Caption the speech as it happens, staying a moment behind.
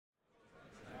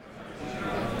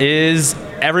Is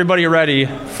everybody ready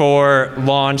for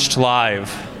Launched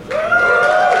Live?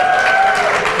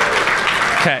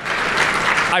 Okay.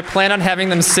 I plan on having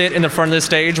them sit in the front of the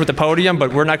stage with the podium,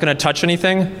 but we're not going to touch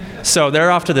anything. So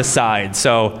they're off to the side.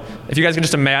 So if you guys can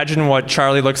just imagine what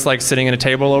Charlie looks like sitting at a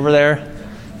table over there.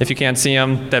 If you can't see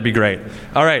him, that'd be great.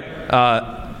 All right.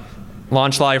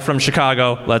 Launch Live from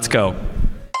Chicago. Let's go.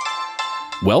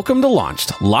 Welcome to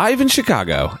Launched, live in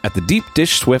Chicago at the Deep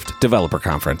Dish Swift Developer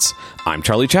Conference. I'm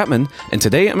Charlie Chapman, and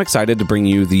today I'm excited to bring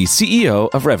you the CEO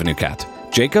of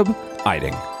RevenueCat, Jacob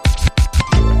Eiting.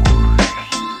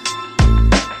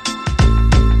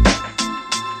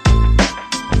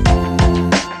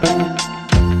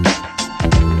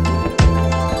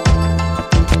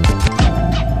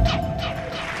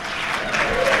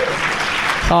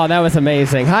 Oh, that was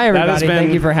amazing. Hi, everybody.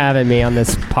 Thank you for having me on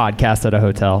this podcast at a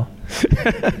hotel.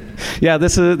 Yeah,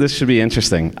 this should be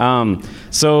interesting.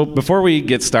 So before we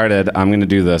get started, I'm going to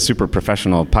do the super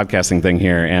professional podcasting thing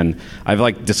here, and I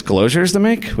have disclosures to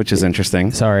make, which is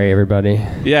interesting. Sorry, everybody.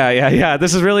 Yeah.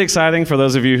 This is really exciting for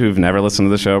those of you who've never listened to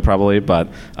the show, probably. But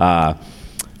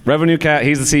RevenueCat,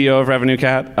 he's the CEO of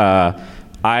RevenueCat.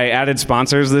 I added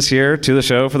sponsors this year to the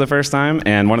show for the first time,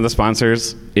 and one of the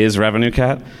sponsors is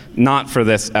RevenueCat. Not for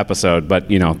this episode, but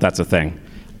that's a thing.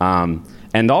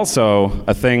 And also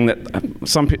a thing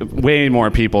that way more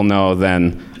people know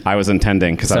than I was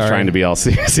intending, because I was trying to be all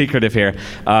secretive here.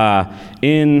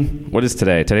 What is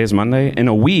today? Today is Monday. In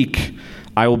a week,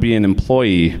 I will be an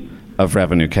employee of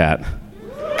RevenueCat.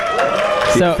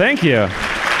 So, thank you.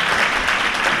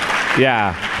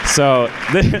 Yeah. So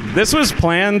this was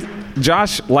planned.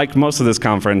 Josh, like most of this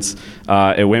conference,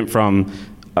 it went from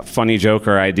a funny joke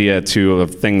or idea to a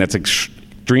thing that's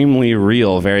extremely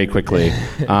real very quickly.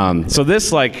 So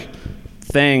this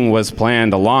thing was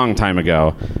planned a long time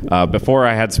ago, before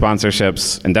I had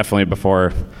sponsorships, and definitely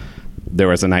before there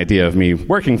was an idea of me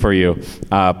working for you.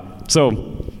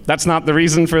 So that's not the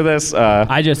reason for this.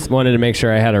 I just wanted to make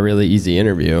sure I had a really easy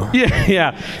interview.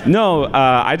 Yeah. No,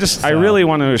 I really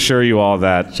want to assure you all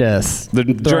that just the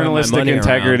journalistic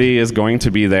integrity is going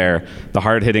to be there. The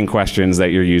hard-hitting questions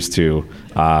that you're used to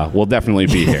will definitely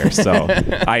be here. So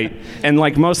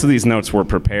most of these notes were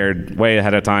prepared way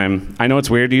ahead of time. I know it's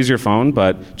weird to use your phone,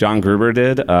 but John Gruber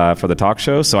did for the talk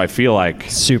show, so I feel like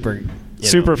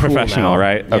super professional, cool,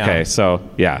 right? Yeah. Okay,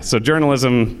 so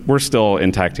journalism, we're still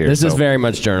intact here. This is very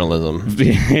much journalism.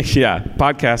 Yeah,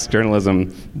 podcast journalism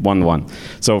 101.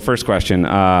 So first question,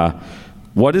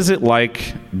 what is it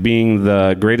like being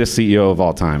the greatest CEO of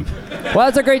all time?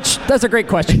 Well, that's a great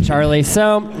question, Charlie.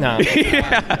 So, no.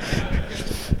 Yeah.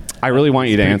 I really want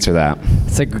you to answer that.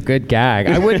 It's a good gag.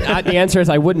 The answer is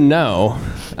I wouldn't know.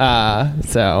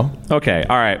 Okay,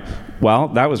 all right. Well,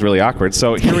 that was really awkward.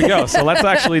 So here we go. So let's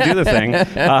actually do the thing.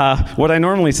 What I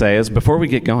normally say is, before we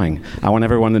get going, I want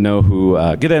everyone to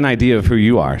know get an idea of who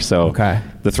you are. So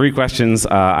The three questions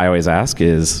I always ask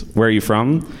is, where are you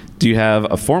from? Do you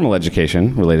have a formal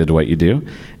education related to what you do?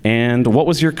 And what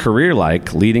was your career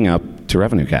like leading up to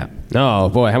RevenueCat? Oh,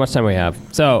 boy, how much time we have.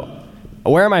 So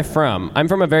where am I from? I'm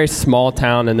from a very small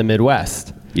town in the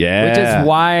Midwest. Yeah. Which is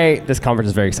why this conference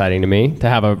is very exciting to me. To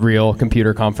have a real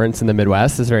computer conference in the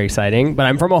Midwest is very exciting. But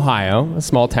I'm from Ohio, a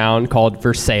small town called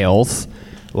Versailles,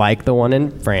 like the one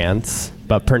in France,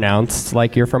 but pronounced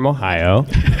like you're from Ohio.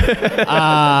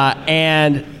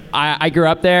 And I grew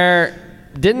up there.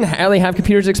 Didn't really have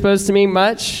computers exposed to me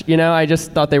much. I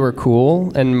just thought they were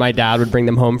cool. And my dad would bring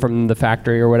them home from the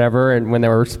factory or whatever, and when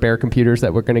there were spare computers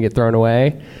that were going to get thrown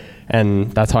away.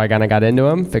 And that's how I kind of got into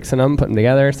them, fixing them, putting them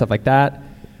together, stuff like that.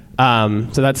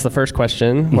 So that's the first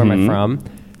question. Where am I from?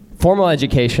 Formal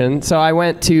education. So I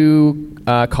went to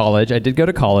college. I did go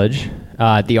to college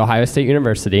at The Ohio State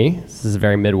University. This is a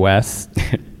very Midwest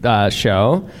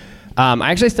show.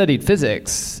 I actually studied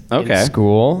physics in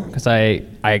school because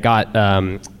I got,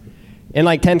 in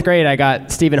 10th grade, I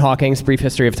got Stephen Hawking's Brief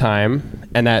History of Time,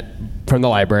 and that from the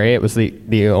library. It was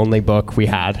the only book we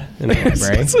had in the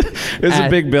library. It's a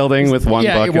big building with one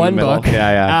book in the middle. Book.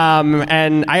 Yeah.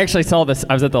 And I actually saw this.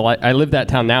 I was at I live that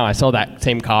town now. I saw that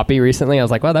same copy recently. I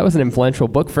was like, wow, that was an influential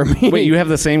book for me. Wait, you have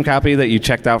the same copy that you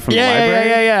checked out from the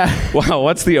library? Yeah. Wow,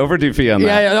 what's the overdue fee on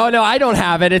that? Yeah. No, I don't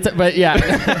have it. But yeah.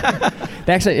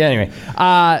 Anyway.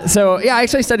 I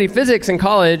actually studied physics in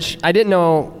college. I didn't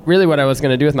know really what I was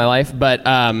going to do with my life, but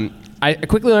I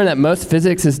quickly learned that most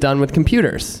physics is done with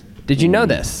computers. Did you know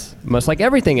this? Most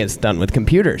everything is done with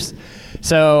computers.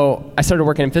 So I started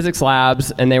working in physics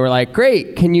labs, and they were like,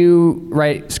 great, can you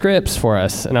write scripts for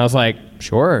us? And I was like,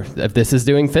 sure, if this is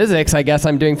doing physics, I guess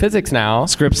I'm doing physics now.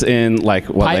 Scripts in like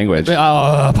what language?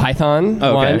 Python.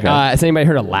 Okay. Has anybody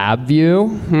heard of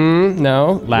LabVIEW?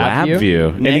 No.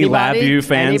 LabVIEW. Any LabVIEW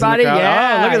fans? Anybody? In the crowd?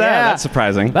 Yeah. Oh, look at that. Yeah. That's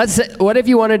surprising. What if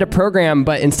you wanted to program,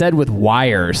 but instead with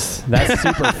wires? That's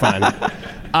super fun.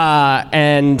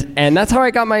 And that's how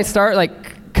I got my start,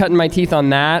 like cutting my teeth on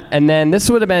that. And then this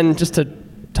would have been just a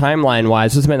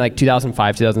timeline-wise. This would have been like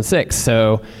 2005, 2006.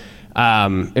 So.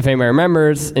 If anybody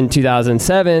remembers, in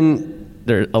 2007,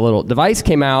 a little device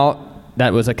came out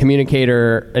that was a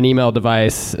communicator, an email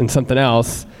device, and something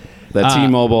else. The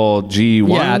T-Mobile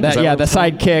G1? The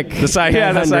Sidekick. The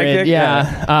Sidekick.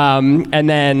 Yeah. And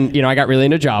then, I got really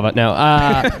into Java. No.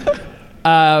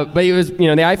 But it was, the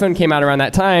iPhone came out around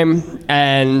that time,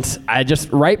 and I just,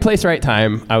 right place, right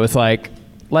time. I was like,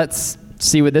 let's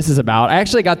see what this is about. I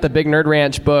actually got the Big Nerd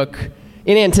Ranch book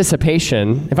in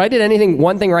anticipation. If I did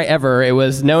one thing right ever, it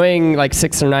was knowing like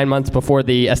 6 or 9 months before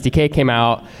the SDK came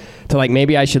out to like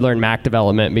maybe I should learn Mac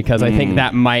development because I think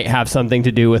that might have something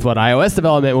to do with what iOS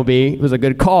development will be. It was a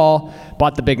good call.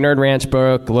 Bought the Big Nerd Ranch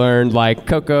book, learned like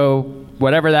Cocoa,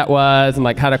 whatever that was, and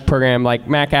like how to program like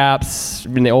Mac apps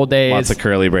in the old days. Lots of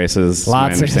curly braces.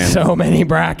 So many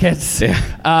brackets. Yeah.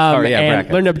 And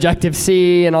brackets. learned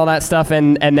Objective-C and all that stuff.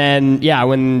 And then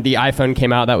when the iPhone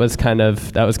came out, that was kind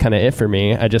of it for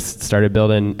me. I just started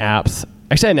building apps.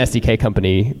 Actually, I had an SDK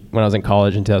company when I was in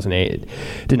college in 2008. It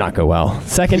did not go well.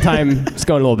 Second time, it's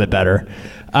going a little bit better.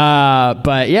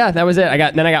 But yeah, that was it. I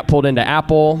got pulled into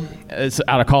Apple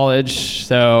out of college.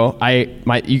 So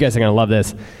you guys are gonna love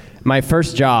this. My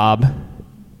first job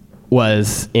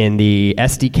was in the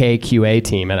SDK QA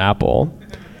team at Apple,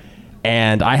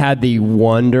 and I had the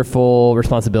wonderful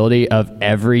responsibility of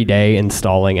every day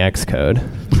installing Xcode.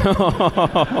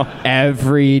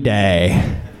 Every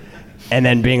day. And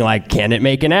then being like, can it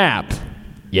make an app?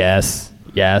 Yes.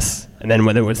 And then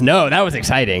when there was no, that was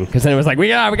exciting, because then it was like, we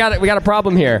got a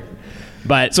problem here.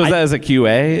 But so is that as a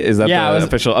QA? Is that the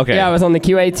official? Okay. Yeah, I was on the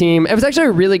QA team. It was actually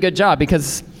a really good job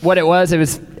because what it was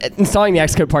installing the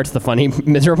Xcode part's the funny,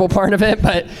 miserable part of it.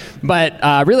 But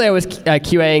really I was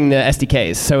QAing the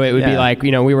SDKs. So it would be like,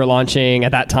 we were launching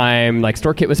at that time, like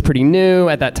StoreKit was pretty new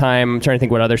at that time. I'm trying to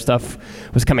think what other stuff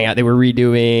was coming out. They were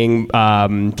redoing,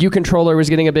 View Controller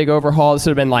was getting a big overhaul. This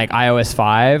would have been like iOS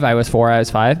 5, iOS 4,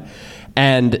 iOS 5.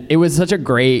 And it was such a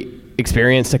great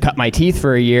experience to cut my teeth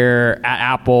for a year at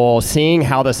Apple, seeing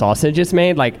how the sausage is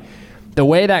made. Like the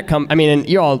way that and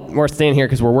you all, we're staying here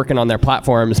because we're working on their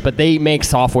platforms, but they make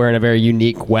software in a very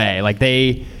unique way. Like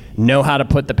they know how to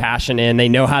put the passion in. They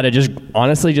know how to just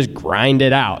grind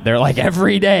it out. They're like,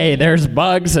 every day there's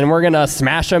bugs and we're going to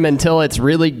smash them until it's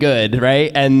really good,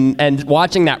 right? And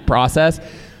watching that process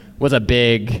was a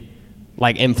big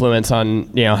influence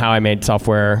on, how I made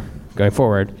software going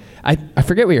forward. I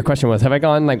forget what your question was. Have I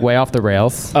gone way off the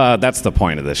rails? That's the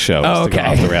point of this show. Oh, okay. To go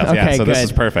off the rails. Okay, yeah, so good. This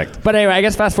is perfect. But anyway, I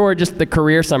guess fast forward just the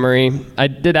career summary. I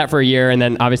did that for a year, and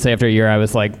then obviously after a year I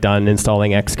was done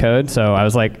installing Xcode. So I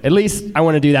was like, at least I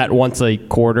want to do that once a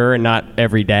quarter and not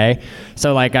every day.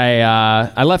 So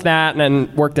I left that and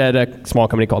then worked at a small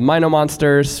company called Mino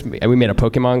Monsters. We made a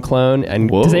Pokemon clone. And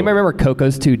does anybody remember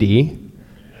Coco's 2D?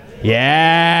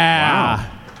 Yeah.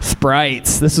 Wow.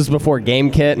 Sprites. This was before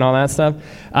GameKit and all that stuff.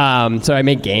 So I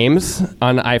made games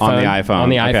on the iPhone. On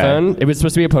the iPhone. It was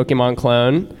supposed to be a Pokemon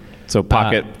clone. So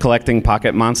collecting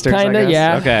pocket monsters, Kinda, I guess?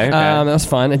 yeah. Okay. That was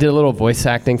fun. I did a little voice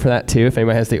acting for that, too, if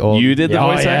anybody has the old... You did the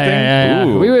voice acting? Yeah.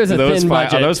 Ooh. It was a thin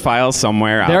budget. Are those files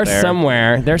somewhere out there?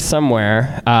 They're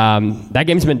somewhere. That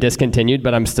game's been discontinued,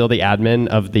 but I'm still the admin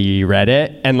of the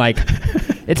Reddit. And,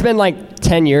 it's been,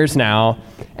 10 years now.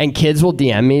 And kids will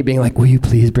DM me being like, will you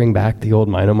please bring back the old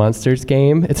Mino Monsters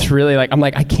game? It's really I'm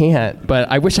like, I can't, but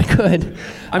I wish I could.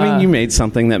 I mean, you made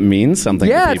something that means something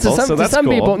to people, so that's some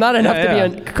cool. people, not enough to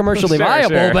be commercially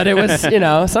viable, but it was,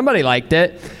 somebody liked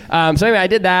it. So anyway, I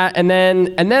did that. And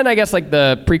then I guess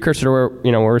the precursor to where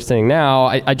we're sitting now,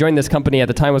 I joined this company at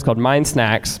the time. It was called Mind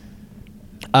Snacks,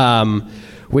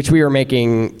 which we were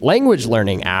making language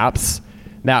learning apps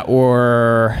that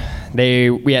were...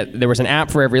 there was an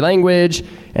app for every language,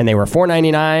 and they were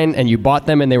 $4.99, and you bought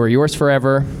them, and they were yours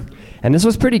forever. And this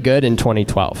was pretty good in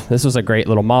 2012. This was a great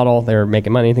little model. They were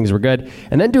making money. Things were good.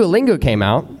 And then Duolingo came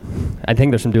out. I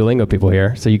think there's some Duolingo people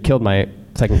here, so you killed my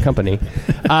second company.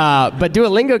 But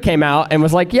Duolingo came out and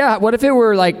was like, yeah, what if it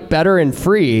were better and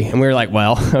free? And we were like,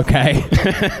 well, okay,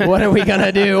 what are we going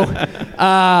to do?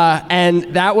 And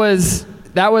that was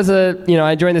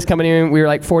I joined this company and we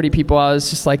were 40 people. I was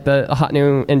just a hot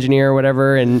new engineer or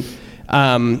whatever. And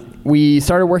we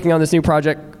started working on this new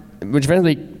project, which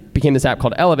eventually became this app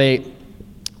called Elevate,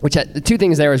 which had the two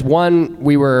things there is one,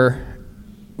 we were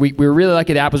we were really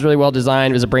lucky. The app was really well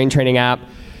designed. It was a brain training app.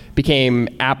 Became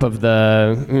app of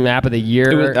the year.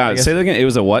 It was, say that again. It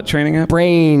was a what training app?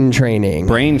 Brain training.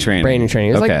 Brain training. Brain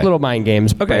training. It was like little mind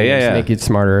games. Okay, yeah. Make you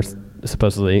smarter,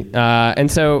 supposedly. And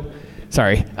so,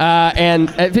 sorry.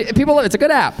 People, it's a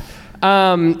good app.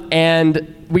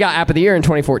 And we got app of the year in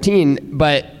 2014.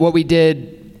 But what we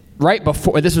did right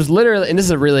before, this was literally, and this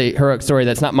is a really heroic story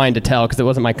that's not mine to tell because it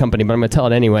wasn't my company, but I'm going to tell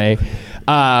it anyway.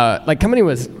 Company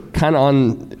was kind of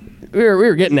on, we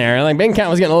were getting there. Like bank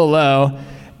account was getting a little low.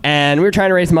 And we were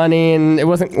trying to raise money, and it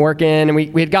wasn't working. And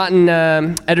we had gotten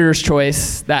Editor's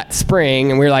Choice that spring,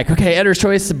 and we were like, okay, Editor's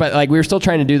Choice, but like we were still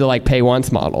trying to do the like pay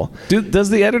once model. Does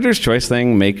the Editor's Choice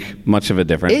thing make much of a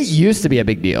difference? It used to be a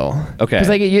big deal. Okay.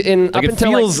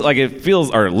 Because it feels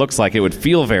or it looks like it would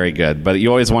feel very good, but you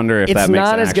always wonder if that makes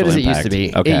an actual impact. It's not as good as it used to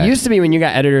be. Okay. It used to be when you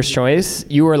got Editor's Choice,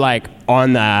 you were like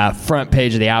on the front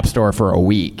page of the App Store for a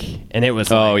week. And it was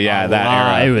that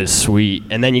era. It was sweet.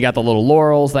 And then you got the little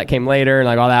laurels that came later and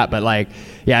like all that. But like,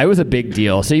 yeah, it was a big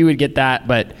deal. So you would get that.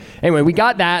 But anyway, we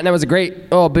got that and that was a great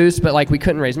boost. But like we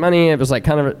couldn't raise money. It was like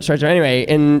kind of a stretch. Anyway,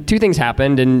 and two things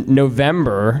happened. In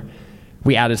November,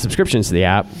 we added subscriptions to the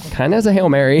app, kind of as a Hail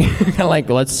Mary. Like,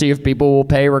 let's see if people will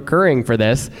pay recurring for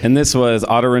this. And this was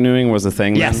auto-renewing was the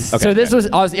thing? Yes. Then? Okay, so this was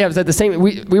at the same,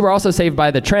 we were also saved by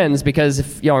the trends because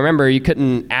if y'all remember, you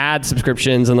couldn't add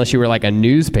subscriptions unless you were like a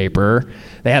newspaper.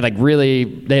 They had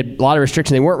they had a lot of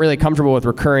restrictions. They weren't really comfortable with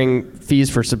recurring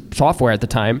fees for software at the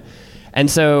time. And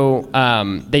so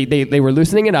they were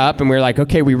loosening it up, and we were like,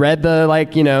 okay, we read the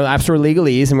App Store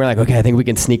legalese, and we're like, okay, I think we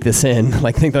can sneak this in.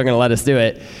 Like, I think they're going to let us do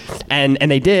it, and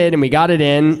they did, and we got it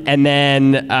in, and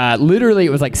then literally it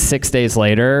was like 6 days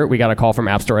later, we got a call from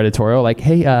App Store editorial, like,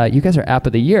 hey, you guys are App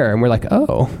of the Year, and we're like,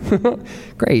 oh,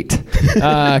 great,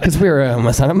 because we were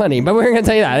almost out of money, but we we're going to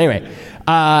tell you that anyway.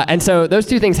 And so those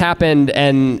two things happened,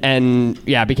 and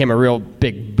yeah, it became a real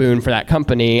big boon for that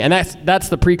company. And that's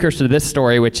the precursor to this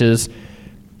story, which is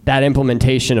that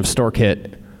implementation of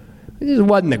StoreKit. It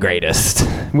wasn't the greatest.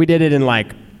 We did it in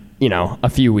a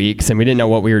few weeks, and we didn't know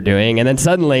what we were doing. And then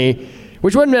suddenly,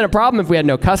 which wouldn't have been a problem if we had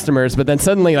no customers, but then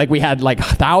suddenly we had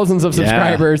thousands of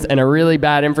subscribers and a really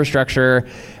bad infrastructure.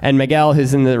 And Miguel,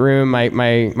 who's in the room,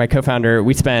 my co-founder,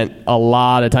 we spent a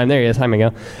lot of time, there he is, hi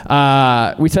Miguel.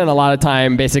 We spent a lot of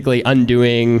time basically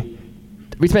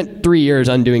we spent 3 years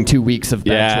undoing 2 weeks of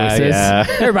bad choices. Yeah.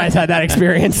 Everybody's had that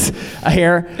experience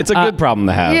here. It's a good problem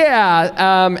to have.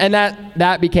 Yeah, and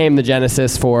that became the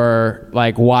genesis for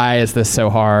why is this so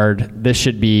hard? This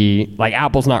should be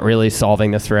Apple's not really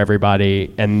solving this for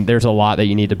everybody, and there's a lot that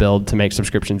you need to build to make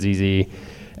subscriptions easy.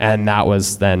 And that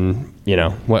was then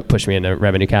what pushed me into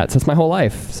RevenueCat since my whole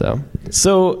life.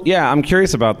 So yeah, I'm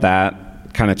curious about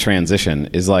that kind of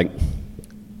transition. Is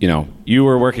you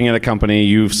were working at a company,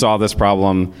 you saw this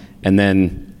problem, and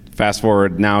then fast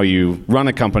forward, now you run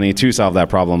a company to solve that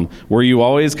problem. Were you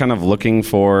always kind of were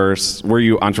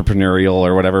you entrepreneurial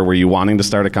or whatever? Were you wanting to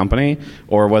start a company?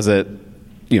 Or was it,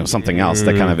 something else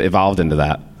that kind of evolved into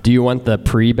that? Do you want the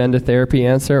pre-bend to therapy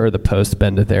answer or the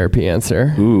post-bend to therapy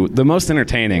answer? Ooh, the most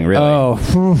entertaining, really.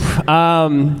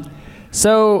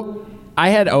 So I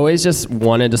had always just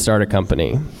wanted to start a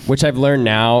company, which I've learned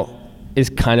now is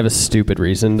kind of a stupid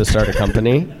reason to start a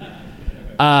company.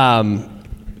 And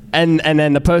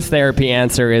then the post-therapy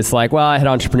answer is I had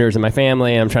entrepreneurs in my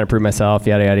family, and I'm trying to prove myself,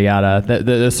 yada, yada, yada,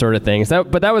 those sort of things.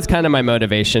 But that was kind of my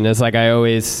motivation, is I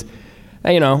always,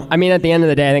 at the end of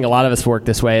the day, I think a lot of us work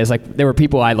this way, is there were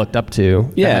people I looked up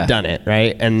to that had done it,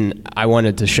 right? And I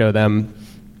wanted to show them,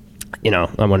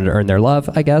 I wanted to earn their love,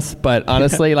 I guess. But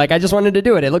honestly, I just wanted to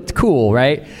do it. It looked cool,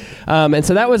 right? And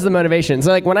so that was the motivation.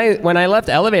 So when I left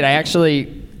Elevate,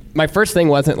 my first thing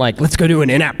wasn't let's go do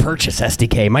an in-app purchase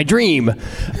SDK, my dream.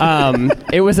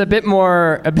 It was a bit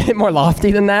more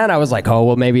lofty than that. I was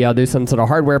maybe I'll do some sort of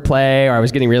hardware play, or I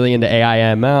was getting really into AI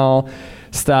ML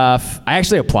stuff. I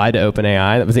actually applied to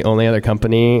OpenAI. That was the only other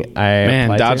company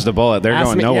I dodged a bullet. They're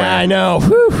going nowhere. Yeah, I know.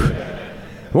 Whew.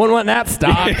 Wouldn't want that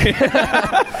stock.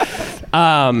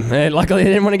 And luckily, they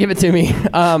didn't want to give it to me.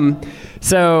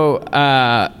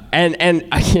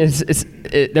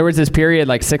 There was this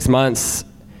period, 6 months,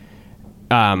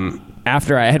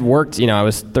 after I had worked. I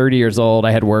was 30 years old.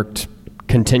 I had worked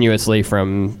continuously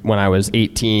from when I was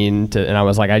 18 and I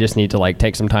was I just need to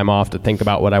take some time off to think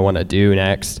about what I want to do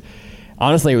next.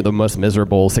 Honestly, the most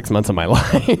miserable 6 months of my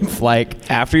life.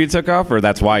 After you took off, or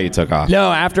that's why you took off?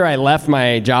 No, after I left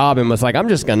my job and was I'm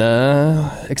just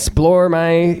gonna explore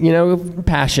my,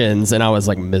 passions, and I was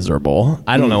miserable.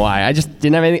 I don't know why. I just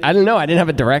didn't have anything. I don't know. I didn't have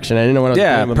a direction. I didn't know what I was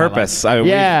doing with purpose. my life.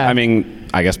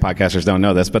 I guess podcasters don't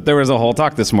know this, but there was a whole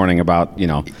talk this morning about,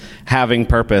 having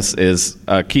purpose is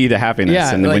a key to happiness.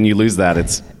 Yeah, and when you lose that,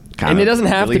 it's kind of it doesn't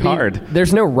have really to be hard.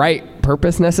 There's no right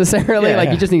purpose necessarily.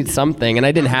 You just need something. And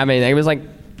I didn't have anything. It was like,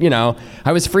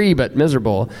 I was free but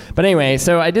miserable. But anyway,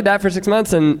 so I did that for 6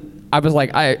 months, and I was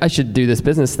like, I should do this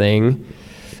business thing.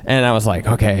 And I was like,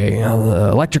 okay,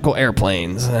 electrical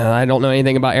airplanes. I don't know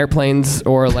anything about airplanes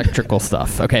or electrical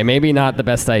stuff. Okay, maybe not the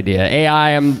best idea.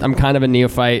 AI, I'm kind of a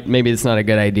neophyte. Maybe it's not a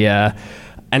good idea.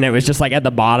 And it was just like at the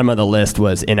bottom of the list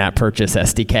was in-app purchase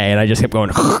SDK, and I just kept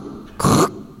going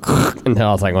until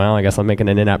I was like, well, I guess I'm making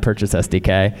an in-app purchase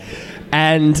SDK.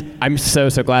 And I'm so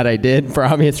glad I did for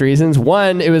obvious reasons.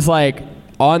 One, it was like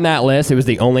on that list, it was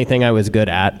the only thing I was good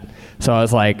at. So I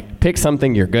was like, pick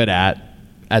something you're good at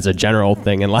as a general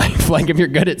thing in life. Like if you're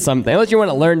good at something, unless you want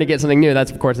to learn to get something new,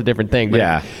 that's of course a different thing. But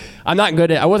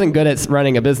I wasn't good at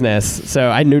running a business. So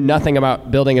I knew nothing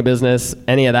about building a business,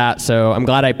 any of that. So I'm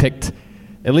glad I picked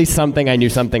at least something I knew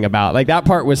something about. Like that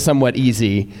part was somewhat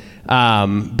easy.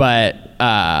 But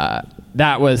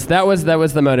that was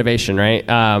the motivation, right?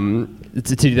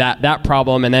 To do that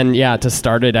problem. And then, to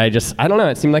start it, I don't know.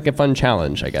 It seemed like a fun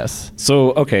challenge, I guess.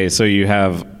 So you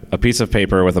have a piece of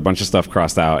paper with a bunch of stuff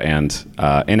crossed out and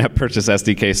in-app purchase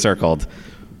SDK circled.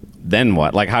 Then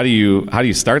what? Like, how do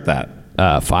you start that?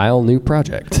 File new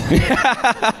project.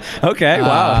 Okay,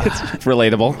 wow. It's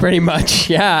relatable. Pretty much,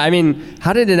 yeah. I mean,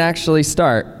 how did it actually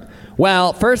start?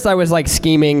 Well, first I was like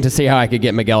scheming to see how I could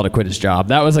get Miguel to quit his job.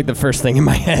 That was like the first thing in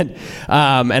my head.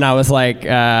 And I was like,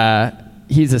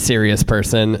 he's a serious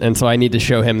person, and so I need to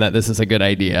show him that this is a good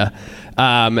idea.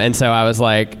 And so I was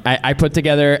like, I put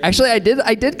together, actually I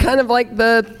did kind of like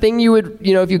the thing you would,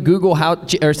 if you Google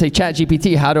or say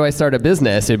ChatGPT, how do I start a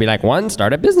business? It'd be like,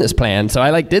 start a business plan. So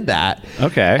I did that.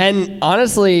 Okay. And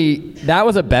honestly, that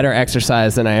was a better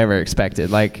exercise than I ever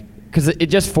expected. Like, cause it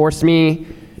just forced me,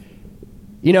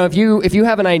 if you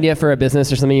have an idea for a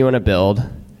business or something you want to build,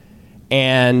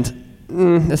 and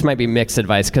this might be mixed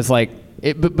advice, cause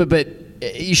but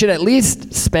you should at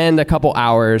least spend a couple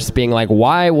hours being like,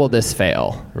 why will this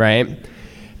fail, right?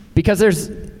 Because there's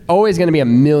always going to be a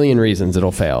million reasons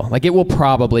it'll fail. Like it will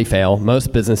probably fail.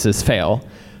 Most businesses fail.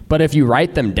 But if you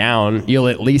write them down, you'll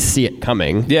at least see it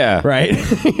coming. Yeah. Right?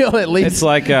 You'll at least... It's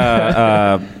like...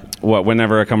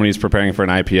 whenever a company is preparing for an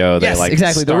IPO, they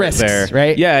exactly, the risks, there.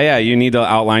 Right? Yeah, you need to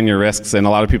outline your risks, and a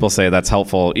lot of people say that's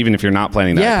helpful, even if you're not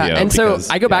planning the IPO. Yeah, and so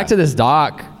I go back to this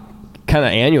doc kind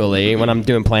of annually when I'm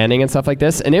doing planning and stuff like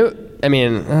this, and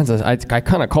I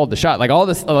kind of called the shot. Like all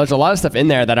this, there's a lot of stuff in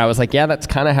there that I was like, yeah, that's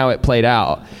kind of how it played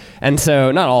out. And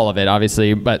so, not all of it,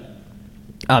 obviously, but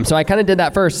so I kind of did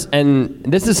that first. And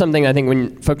this is something I think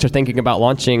when folks are thinking about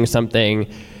launching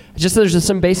something, there's just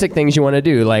some basic things you want to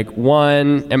do. Like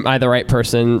one, am I the right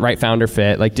person, right founder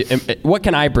fit? Like what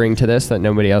can I bring to this that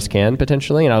nobody else can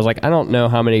potentially? And I was like, I don't know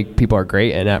how many people are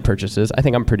great at in-app purchases. I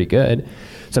think I'm pretty good.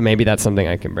 So maybe that's something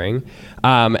I can bring.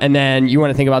 And then you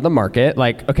want to think about the market.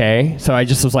 Like, okay, so I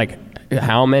just was like,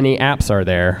 how many apps are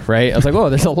there, right? I was like, oh,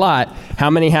 there's a lot. How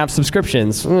many have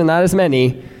subscriptions? Not as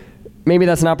many. Maybe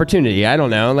that's an opportunity. I don't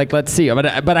know. Like, let's see.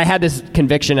 But I had this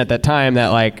conviction at that time that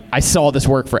like I saw this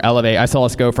work for Elevate. I saw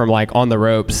us go from like on the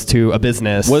ropes to a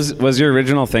business. Was your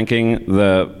original thinking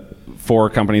the 4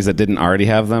 companies that didn't already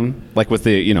have them, like with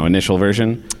the initial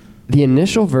version? The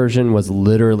initial version was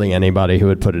literally anybody who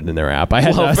would put it in their app.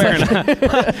 Fair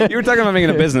enough. You were talking about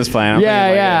making a business plan.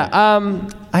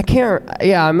 I can't.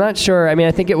 Yeah, I'm not sure. I mean,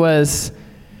 I think it was.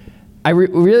 I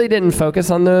really didn't focus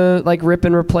on the like rip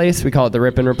and replace. We call it the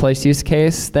rip and replace use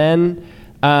case then.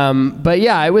 But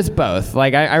yeah, it was both.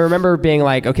 Like I remember being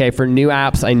like, okay, for new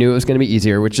apps, I knew it was going to be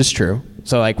easier, which is true.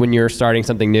 So like when you're starting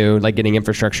something new, like getting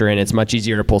infrastructure in, it's much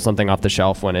easier to pull something off the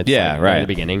shelf when it's right at the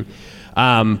beginning.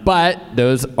 But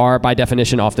those are by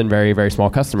definition often very, very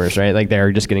small customers, right? Like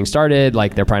they're just getting started,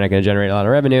 like they're probably not going to generate a lot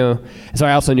of revenue. So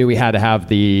I also knew we had to have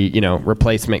the,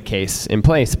 replacement case in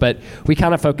place, but we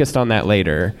kind of focused on that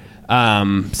later.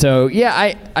 So yeah,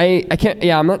 I can't,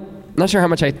 I'm not sure how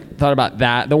much I thought about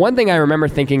that. The one thing I remember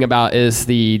thinking about is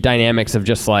the dynamics of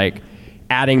just like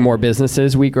adding more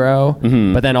businesses, we grow,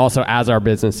 but then also as our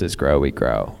businesses grow, we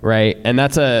grow, right? And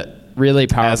that's a really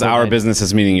powerful. As our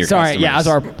businesses, meaning your customers. Yeah, as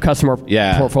our customer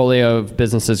portfolio of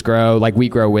businesses grow, like we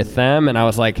grow with them. And I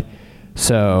was like,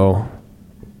 so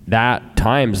that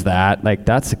times that, like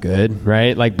that's good,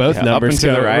 right? Like both numbers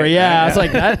go. Right. Yeah, it's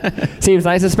like that seems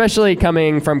nice, especially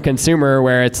coming from consumer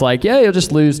where it's like, you'll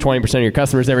just lose 20% of your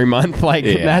customers every month. Like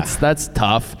that's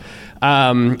tough.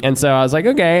 And so I was like,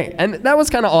 okay. And that was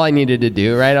kind of all I needed to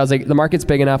do, right? I was like, the market's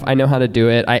big enough. I know how to do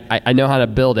it. I know how to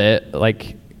build it.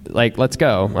 Like, like, let's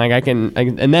go. Like I can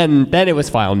and then it was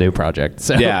file new project.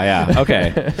 So Yeah.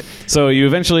 Okay. So you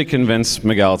eventually convinced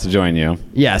Miguel to join you.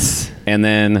 Yes. And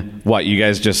then what? You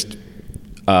guys just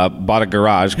bought a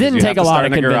garage. Didn't take a lot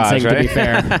of convincing, garage, right? to be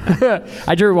fair.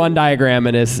 I drew one diagram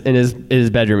in his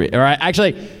bedroom. Or I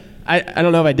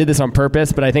don't know if I did this on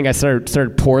purpose, but I think I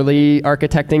started poorly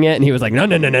architecting it, and he was like, no.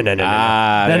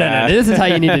 This is how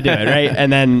you need to do it, right?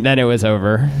 And then it was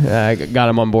over. I got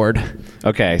him on board.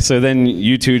 Okay, so then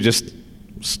you two just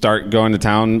start going to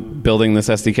town building this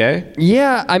SDK?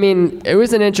 Yeah, I mean, it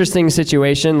was an interesting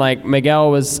situation. Like,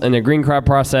 Miguel was in a green card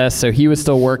process, so he was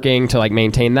still working to like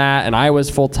maintain that, and I was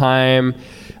full time.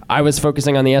 I was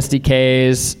focusing on the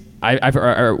SDKs. I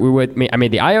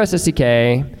made the iOS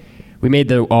SDK. We made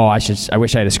the, I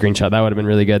wish I had a screenshot. That would have been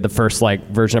really good. The first like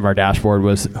version of our dashboard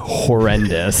was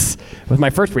horrendous. It was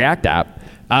my first React app.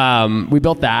 We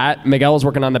built that. Miguel was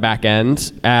working on the back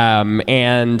end.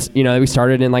 And, we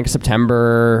started in like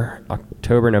September,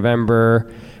 October,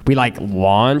 November. We like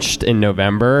launched in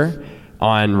November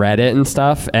on Reddit and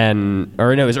stuff.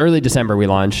 It was early December we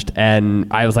launched. And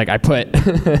I was like,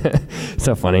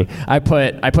 so funny. I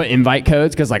put invite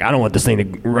codes because like, I don't want this thing to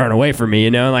run away from me,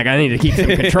 Like I need to keep some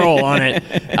control on it.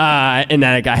 And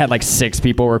then I had like 6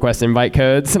 people request invite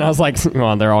codes. And I was like,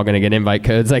 well, they're all going to get invite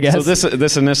codes, I guess. So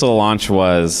this initial launch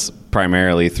was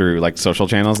primarily through like social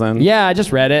channels then? Yeah, I just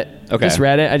Reddit. Okay. Just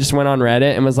Reddit. I just went on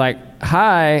Reddit and was like,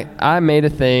 hi, I made a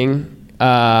thing.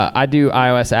 I do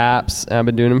iOS apps. I've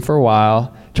been doing them for a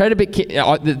while. Try to be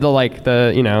you're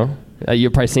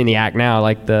probably seeing the act now,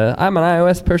 like I'm an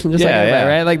iOS person just like everybody,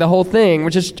 right? Like the whole thing,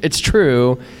 which is it's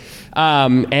true.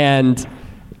 And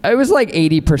it was like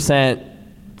 80%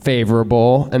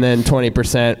 favorable, and then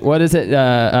 20%. What is it?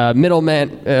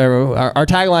 Middleman. Our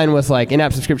tagline was like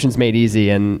in-app subscriptions made easy,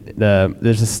 and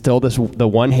there's still the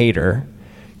one hater,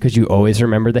 because you always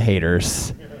remember the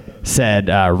haters. Said,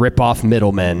 rip off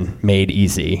middlemen made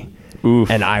easy.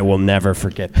 Oof. And I will never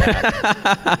forget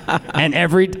that. And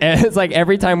it's like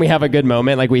every time we have a good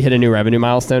moment, like we hit a new revenue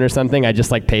milestone or something, I just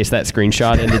like paste that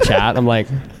screenshot into chat. I'm like,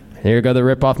 here go the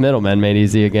rip off middlemen made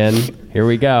easy again. Here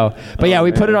we go. But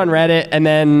we put it on Reddit, and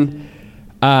then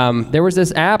there was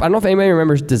this app. I don't know if anybody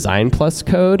remembers Design Plus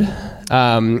Code. Is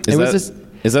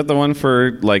that the one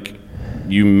for like,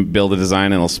 you build a design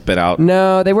and it'll spit out?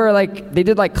 No, they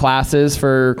did like classes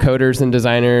for coders and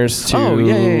designers.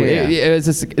 It was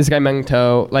this guy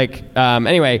Mengto.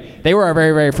 Anyway, they were our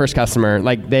very, very first customer.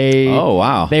 They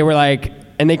were like,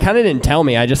 and they kind of didn't tell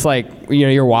me. I just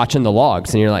you're watching the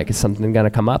logs and you're like, is something gonna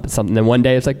come up? And then one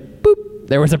day it's like, boop,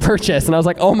 there was a purchase, and I was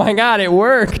like, oh my god, it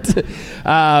worked.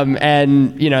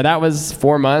 That was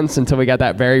 4 months until we got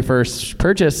that very first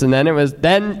purchase, and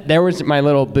then there was my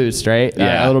little boost, right?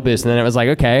 A little boost, and then it was like,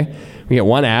 okay, we get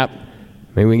one app,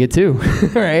 maybe we can get 2,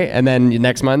 right? And then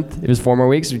next month it was 4 more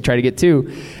weeks, we try to get 2,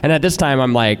 and at this time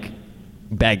I'm like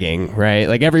begging, right?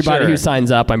 Like everybody who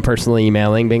signs up, I'm personally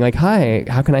emailing, being like, hi,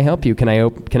 how can I help you? Can I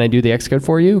do the Xcode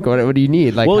for you? What do you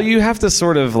need? You have to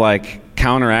sort of like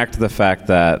counteract the fact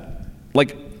that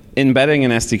like embedding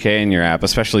an SDK in your app,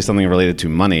 especially something related to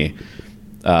money,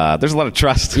 there's a lot of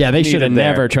trust. Yeah, they should have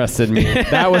never trusted me.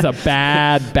 That was a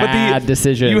bad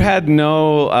decision. You had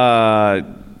no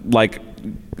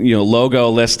logo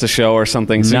list to show or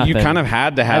something, so you kind of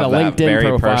had to have that LinkedIn very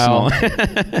profile.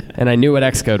 personal. And I knew what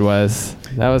Xcode was.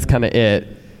 That was kind of it.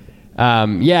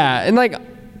 And like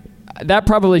that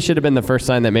probably should have been the first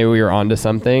sign that maybe we were onto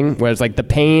something. Whereas like the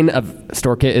pain of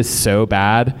StoreKit is so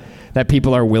bad that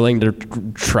people are willing to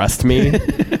trust me,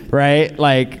 right?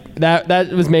 Like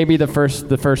that was maybe the first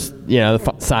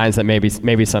signs that maybe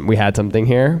we had something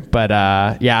here. But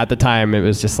at the time it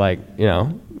was just like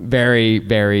very,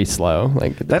 very slow.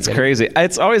 Like that's crazy.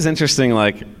 It's always interesting.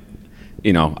 Like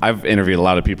I've interviewed a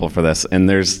lot of people for this, and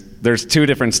there's 2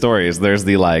 different stories. There's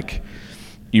the like,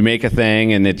 you make a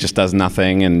thing and it just does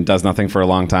nothing for a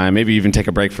long time. Maybe you even take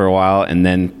a break for a while, and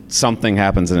then something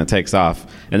happens and it takes off.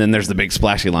 And then there's the big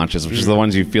splashy launches, which is the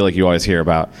ones you feel like you always hear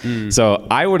about. So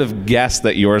I would have guessed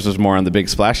that yours was more on the big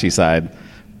splashy side.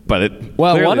 But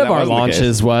one of our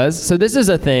launches was, so this is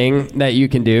a thing that you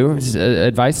can do,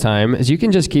 advice time, is you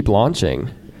can just keep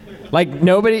launking. Like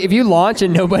if you launch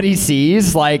and nobody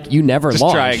sees, like you never just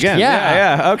launched. Try again.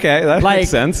 Yeah. Okay, that makes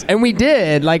sense. And we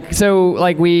did. So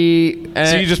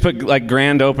you just put like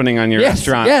grand opening on your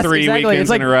restaurant 3 weekends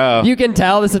in a row. You can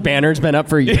tell this banner's been up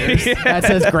for years. That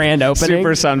says grand opening.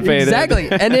 Super sun faded.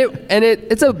 Exactly. And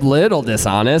it's a little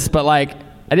dishonest, but like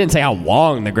I didn't say how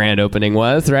long the grand opening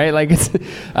was, right? Like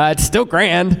it's still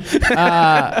grand.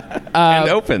 And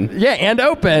open. Yeah, and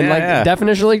open.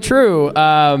 Definitionally true.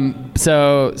 And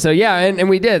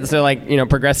we did. So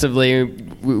progressively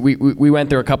we went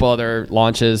through a couple other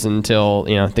launches until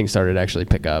things started to actually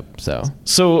pick up.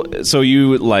 So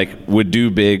you like would do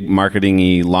big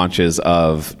marketing-y launches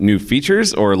of new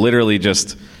features, or literally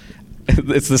just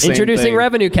it's the same introducing thing?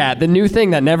 RevenueCat, the new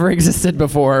thing that never existed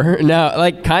before.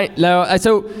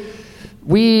 So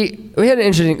we had an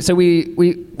interesting. So we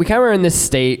kind of were in this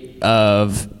state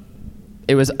of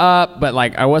it was up, but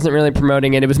like I wasn't really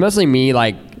promoting it. It was mostly me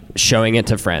like showing it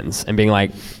to friends and being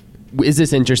like, is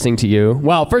this interesting to you?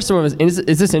 Well, first one was,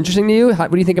 is this interesting to you?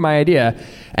 What do you think of my idea?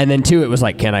 And then two, it was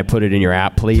like, can I put it in your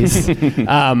app, please? You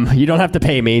don't have to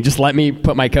pay me. Just let me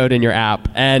put my code in your app.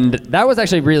 And that was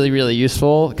actually really, really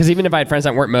useful because even if I had friends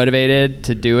that weren't motivated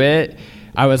to do it,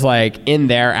 I was like in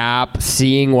their app,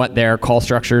 seeing what their call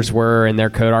structures were and their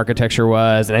code architecture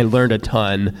was, and I learned a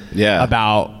ton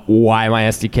about why my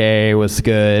SDK was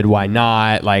good, why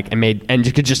not, and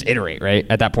you could just iterate, right?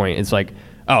 At that point, it's like,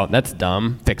 oh, that's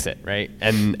dumb, fix it, right?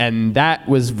 And that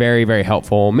was very, very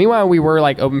helpful. Meanwhile, we were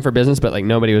like open for business, but like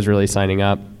nobody was really signing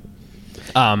up.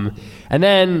 And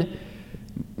then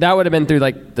that would have been through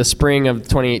like the spring of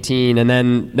 2018, and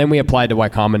then we applied to Y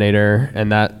Combinator,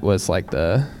 and that was like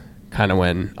the kind of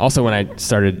when I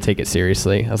started to take it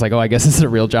seriously. I was like, oh, I guess this is a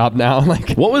real job now.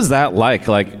 Like, what was that like?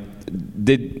 Like,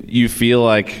 did you feel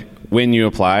like when you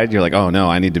applied, you're like, oh no,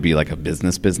 I need to be like a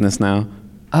business now?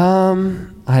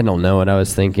 I don't know what I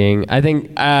was thinking. I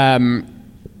think,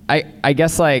 I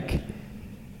guess like,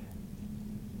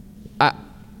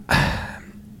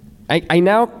 I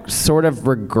now sort of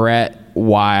regret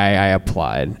why I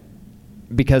applied.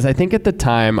 Because I think at the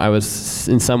time I was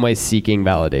in some ways seeking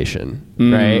validation,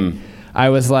 right? I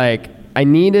was like, I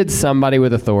needed somebody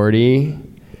with authority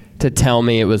to tell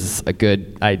me it was a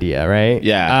good idea, right?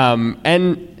 Yeah.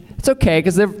 And it's okay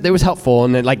because it was helpful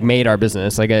and it like made our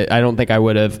business. Like I don't think I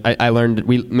would have.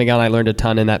 Miguel and I learned a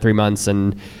ton in that 3 months,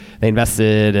 and they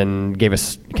invested and gave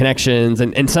us connections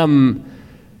and some.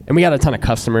 And we got a ton of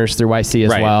customers through YC as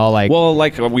well. Like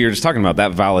we were just talking about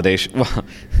that validation. Well,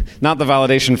 not the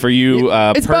validation for you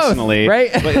it's personally, both,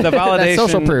 right? But the validation, that's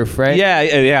social proof, right?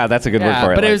 Yeah, that's a good word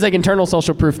for it. But it was like internal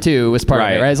social proof too. Was part of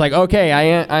it, right? It's like, okay, I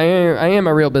am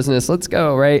a real business. Let's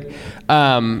go, right?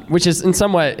 Which is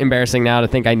somewhat embarrassing now to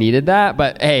think I needed that,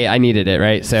 but hey, I needed it,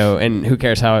 right? So, and who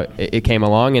cares how it came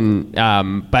along?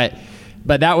 And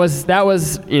But that was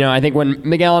I think when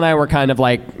Miguel and I were kind of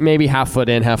like maybe half foot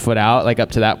in, half foot out, like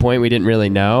up to that point, we didn't really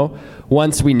know.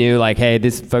 Once we knew like, hey,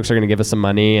 these folks are going to give us some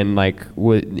money, and like,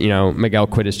 Miguel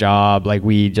quit his job, like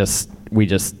we just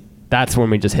that's when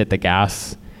we just hit the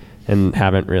gas and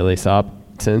haven't really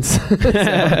stopped since.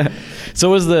 So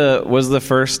was the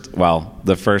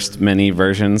first many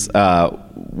versions,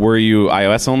 were you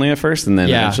iOS only at first and then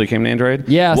eventually came to Android?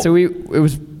 Yeah, so it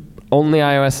was only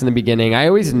iOS in the beginning. I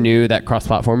always knew that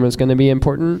cross-platform was going to be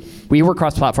important. We were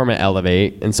cross-platform at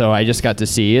Elevate, and so I just got to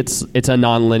see it's a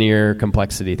non-linear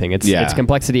complexity thing. It's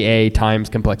complexity A times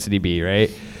complexity B, right?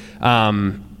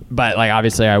 But like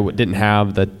obviously I didn't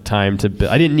have the time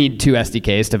I didn't need 2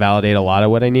 SDKs to validate a lot of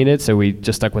what I needed, so we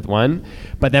just stuck with one.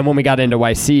 But then when we got into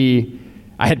YC,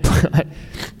 I had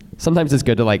sometimes it's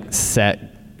good to like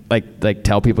set like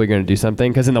tell people you're going to do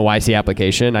something, because in the YC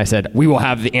application I said we will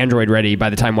have the Android ready by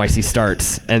the time YC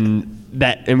starts, and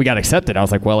we got accepted. I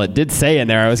was like, well, it did say in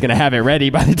there I was going to have it ready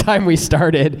by the time we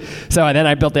started. So then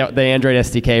I built the Android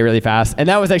SDK really fast, and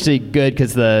that was actually good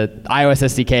because the iOS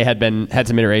SDK had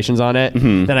some iterations on it.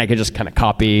 Then I could just kind of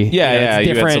copy. It's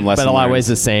different, but a lot of ways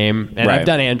the same. And I've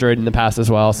done Android in the past as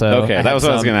well. So okay, that was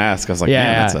what I was going to ask. I was like,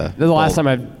 that's the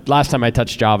last time I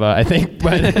touched Java, I think,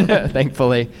 but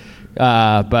thankfully.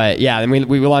 But yeah, and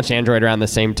we launched Android around the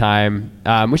same time,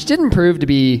 which didn't prove to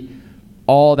be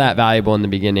all that valuable in the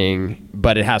beginning,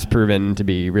 but it has proven to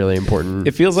be really important.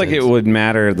 It feels like it would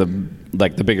matter the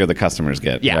bigger the customers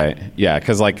get, right? Yeah,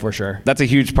 because like for sure, that's a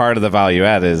huge part of the value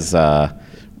add is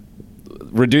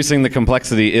reducing the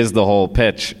complexity is the whole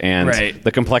pitch, and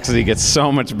the complexity gets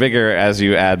so much bigger as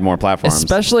you add more platforms.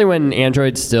 Especially when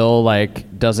Android still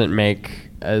like doesn't make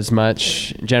as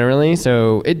much generally.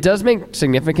 So it does make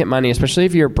significant money, especially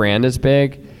if your brand is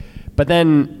big. But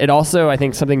then it also, I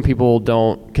think something people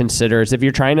don't consider is if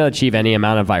you're trying to achieve any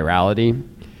amount of virality,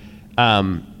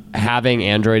 having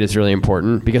Android is really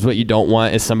important, because what you don't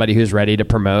want is somebody who's ready to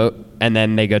promote and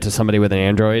then they go to somebody with an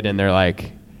Android and they're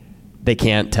like, they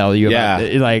can't tell you about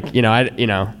it. Like,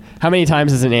 how many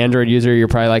times as an Android user you're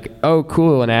probably like, oh,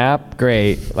 cool, an app,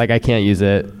 great. Like I can't use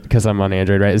it because I'm on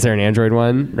Android, right? Is there an Android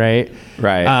one, right?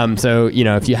 Right. So,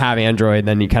 if you have Android,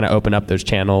 then you kind of open up those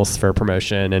channels for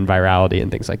promotion and virality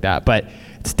and things like that. But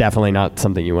it's definitely not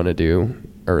something you want to do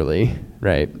early,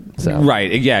 right? So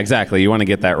Right. Yeah, exactly. You want to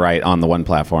get that right on the one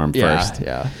platform first.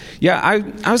 Yeah,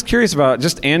 I was curious about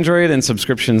just Android and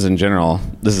subscriptions in general.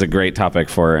 This is a great topic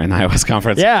for an iOS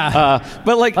conference. Yeah.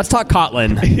 But like, let's talk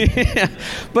Kotlin. yeah,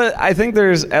 but I think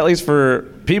there's, at least for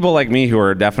people like me who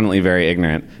are definitely very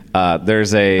ignorant,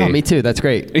 there's a... Oh, me too. That's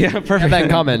great. Yeah, perfect. Have that in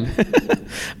common.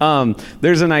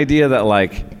 There's an idea that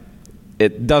like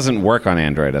it doesn't work on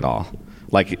Android at all.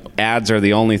 Like ads are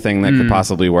the only thing that could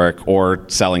possibly work, or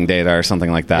selling data or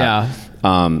something like that.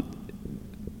 Yeah.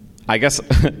 I guess,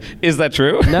 is that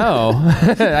true? No,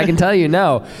 I can tell you,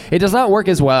 no. It does not work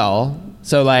as well.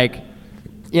 So like,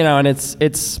 and it's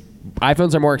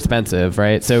iPhones are more expensive,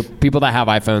 right? So people that have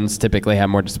iPhones typically have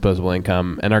more disposable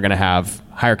income and are going to have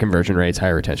higher conversion rates,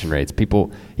 higher retention rates.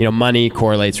 People, money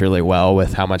correlates really well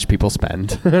with how much people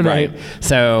spend, right?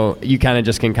 So you kind of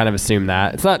just can kind of assume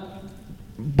that. It's not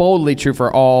boldly true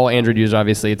for all Android users.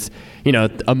 Obviously, it's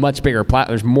a much bigger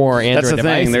platform. There's more Android devices. That's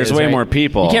the thing. There's way more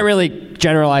people. You can't really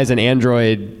generalize an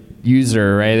Android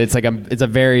user, right? It's a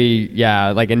very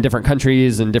like in different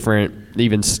countries and different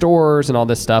even stores and all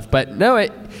this stuff. But no,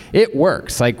 it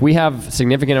works. Like we have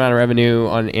significant amount of revenue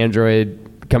on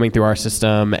Android coming through our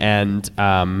system, and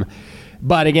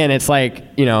but again, it's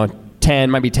like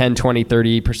 10, might be 10, 20,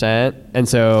 30%. And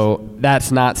so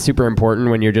that's not super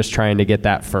important when you're just trying to get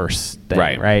that first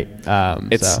thing, right?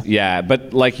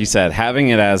 But like you said, having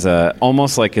it as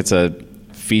almost like it's a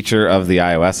feature of the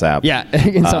iOS app. Yeah,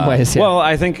 in some ways. Yeah. Well,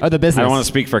 I think, the business. I don't want to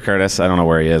speak for Curtis. I don't know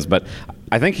where he is, but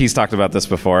I think he's talked about this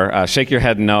before. Shake your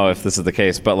head no if this is the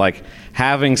case, but like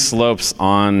having slopes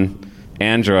on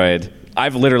Android,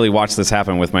 I've literally watched this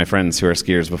happen with my friends who are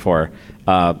skiers before,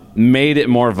 made it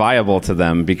more viable to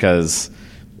them because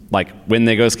like when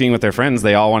they go skiing with their friends,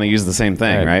 they all want to use the same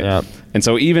thing, right? Yeah. And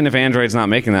so even if Android's not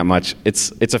making that much,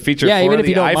 it's a feature for even if the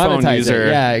you don't iPhone monetize user it.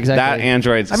 Yeah, exactly. that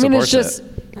Android supports it's just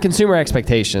consumer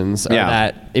expectations are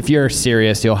that if you're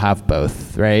serious, you'll have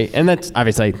both, right? And that's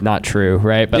obviously not true,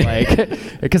 right? But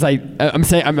like, because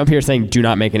I'm up here saying do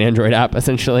not make an Android app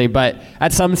essentially, but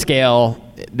at some scale,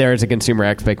 there's a consumer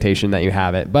expectation that you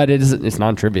have it, but it's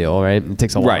non-trivial, right? It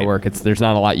takes a lot of work. There's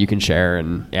not a lot you can share,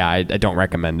 and I don't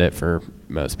recommend it for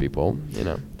most people,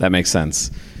 That makes sense.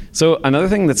 So another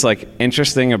thing that's like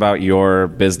interesting about your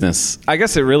business, I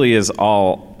guess it really is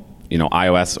all,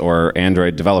 iOS or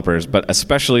Android developers, but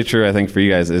especially true, I think, for you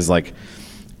guys is like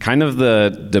kind of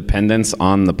the dependence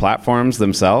on the platforms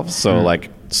themselves. So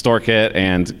like StoreKit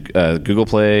and Google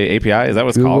Play API, is that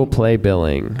what's called? Google Play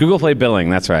Billing. Google Play Billing,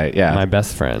 that's right, yeah. My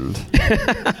best friend.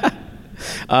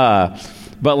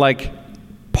 But like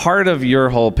part of your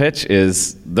whole pitch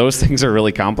is those things are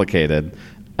really complicated,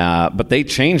 but they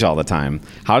change all the time.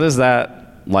 How does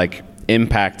that like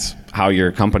impact how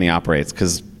your company operates?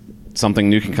 Because something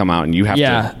new can come out and you have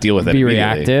to deal with it be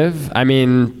immediately. Reactive. I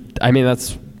mean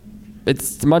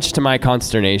it's much to my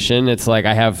consternation. It's like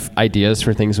I have ideas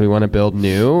for things we want to build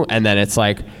new, and then it's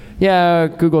like,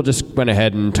 Google just went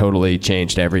ahead and totally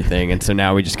changed everything, and so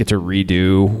now we just get to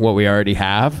redo what we already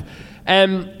have.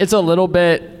 And it's a little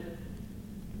bit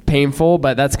painful,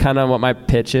 but that's kind of what my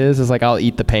pitch is like I'll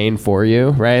eat the pain for you,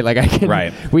 right?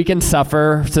 Like we can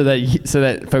suffer so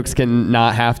that folks can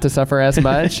not have to suffer as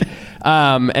much.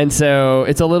 And so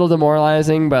it's a little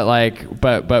demoralizing, but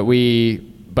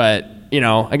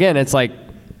again, it's like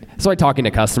talking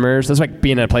to customers. That's like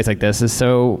being in a place like this is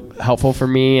so helpful for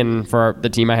me and for the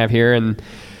team I have here, and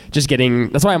just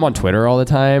that's why I'm on Twitter all the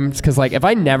time. It's because like if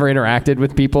I never interacted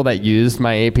with people that used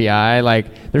my API,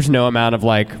 like there's no amount of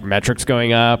like metrics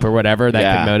going up or whatever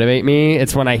that could motivate me.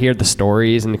 It's when I hear the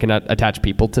stories and can attach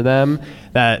people to them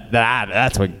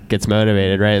that's what gets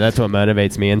motivated, right? That's what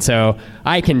motivates me. And so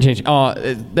I can change.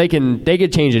 They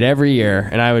could change it every year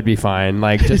and I would be fine.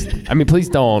 Like please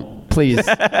don't. Please,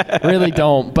 really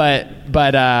don't. But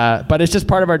it's just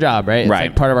part of our job, right? It's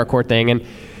like part of our core thing. And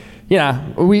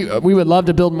we would love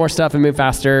to build more stuff and move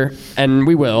faster, and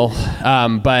we will.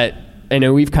 But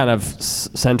we've kind of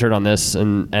centered on this,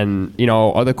 and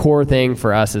the core thing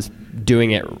for us is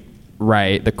doing it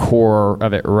right, the core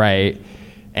of it right,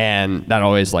 and that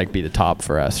always like be the top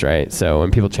for us, right? So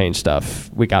when people change stuff,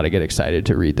 we got to get excited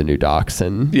to read the new docs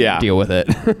and deal with it.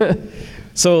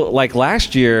 So like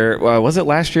last year, was it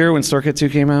last year when StoreKit 2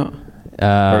 came out?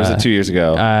 Or was it 2 years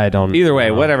ago? I don't know. Either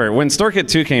way, whatever. When StoreKit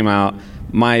 2 came out,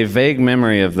 my vague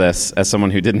memory of this, as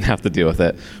someone who didn't have to deal with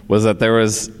it, was that there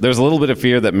was a little bit of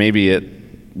fear that maybe it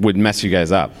would mess you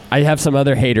guys up. I have some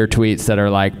other hater tweets that are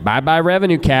like, bye-bye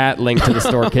RevenueCat, link to the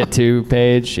StoreKit 2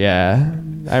 page. Yeah.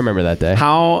 I remember that day.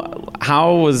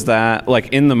 How was that, like,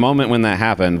 in the moment when that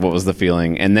happened, what was the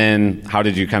feeling? And then how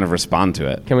did you kind of respond to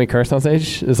it? Can we curse on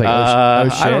stage? It's like, oh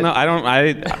shit. I don't know.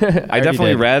 I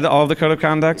definitely read all of the code of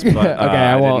conduct, but okay,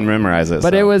 I didn't memorize it.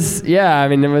 But so. it was, I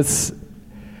mean, it was,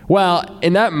 well,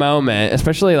 in that moment,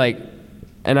 especially like,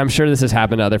 and I'm sure this has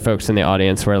happened to other folks in the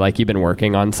audience where like you've been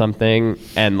working on something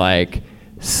and like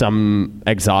some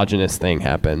exogenous thing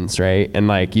happens, right? And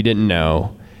like you didn't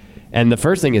know. And the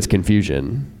first thing is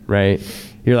confusion, right?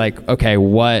 You're like, okay,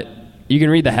 what? You can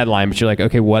read the headline, but you're like,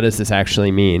 okay, what does this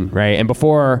actually mean, right? And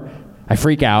before I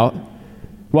freak out,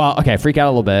 I freak out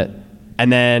a little bit, and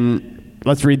then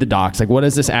let's read the docs. Like, what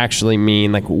does this actually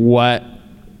mean? Like,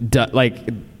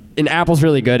 and Apple's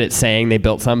really good at saying they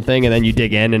built something, and then you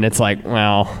dig in, and it's like,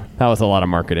 well, that was a lot of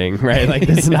marketing, right? Like,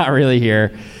 this is not really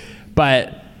here.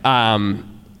 But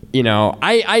you know,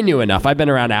 I knew enough. I've been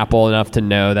around Apple enough to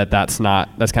know that that's kind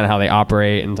of how they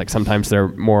operate. And like sometimes they're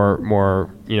more,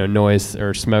 you know, noise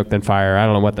or smoke than fire. I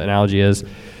don't know what the analogy is.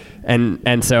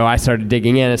 And so I started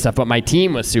digging in and stuff, but my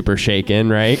team was super shaken,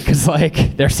 right? Cause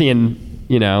like they're seeing,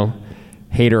 you know,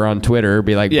 hater on Twitter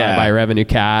be like, bye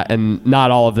RevenueCat. And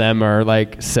not all of them are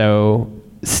like so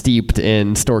steeped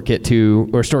in StoreKit 2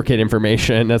 or StoreKit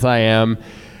information as I am.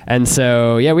 And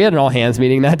so, we had an all-hands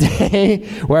meeting that day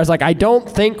where I was like, I don't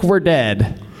think we're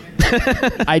dead.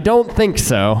 I don't think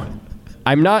so.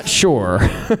 I'm not sure.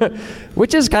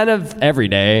 Which is kind of every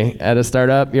day at a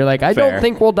startup. You're like, I don't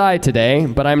think we'll die today,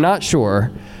 but I'm not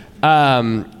sure.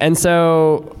 And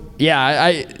so,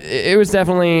 it was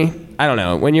definitely, I don't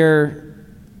know, when you're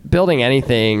building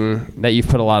anything that you've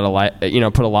put a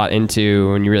lot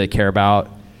into and you really care about,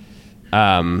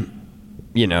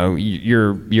 you know,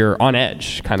 you're on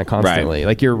edge kind of constantly. Right.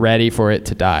 Like you're ready for it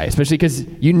to die, especially because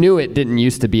you knew it didn't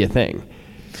used to be a thing.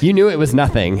 You knew it was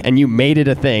nothing and you made it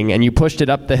a thing and you pushed it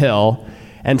up the hill.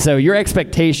 And so your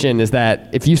expectation is that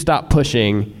if you stop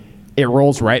pushing, it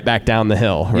rolls right back down the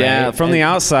hill. Right? Yeah, from the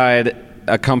outside,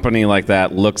 a company like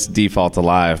that looks default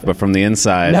alive, but from the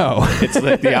inside, no, it's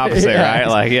like the opposite, right?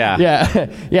 Like,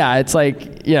 it's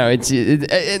like, you know,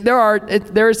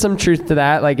 there is some truth to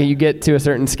that. Like you get to a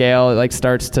certain scale, it like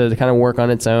starts to kind of work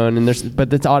on its own, and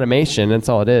but it's automation. That's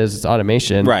all it is. It's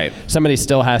automation. Right. Somebody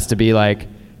still has to be like,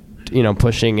 you know,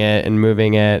 pushing it and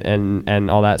moving it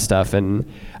and all that stuff.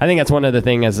 And I think that's one of the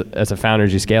things as a founder,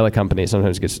 as you scale a company,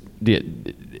 sometimes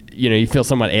you feel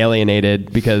somewhat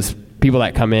alienated because people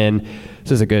that come in.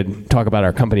 This is a good talk about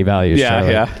our company values.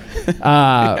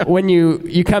 When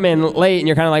you come in late and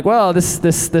you're kind of like, well,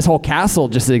 this whole castle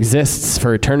just exists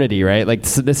for eternity, right? Like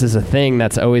this is a thing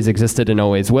that's always existed and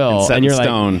always will. And you're like,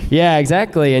 stone. Yeah,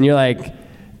 exactly. And you're like,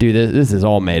 dude, this is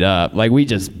all made up. Like we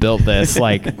just built this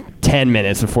like 10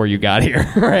 minutes before you got here,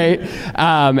 right?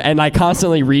 And I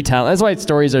constantly retell. That's why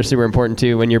stories are super important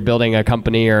too. When you're building a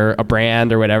company or a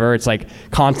brand or whatever, it's like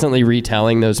constantly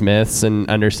retelling those myths and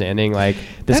understanding like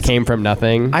this came from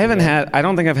nothing. I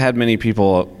don't think I've had many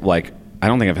people I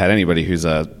don't think I've had anybody who's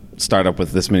a startup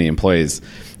with this many employees.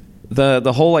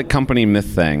 The whole like company myth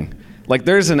thing, like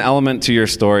there's an element to your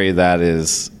story that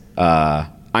is,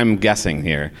 I'm guessing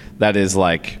here, that is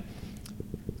like,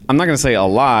 I'm not going to say a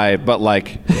lie, but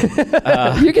like...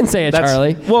 you can say it,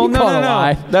 Charlie. Well,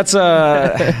 no. That's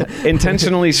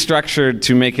intentionally structured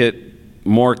to make it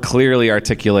more clearly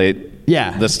articulate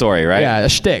the story, right? Yeah, a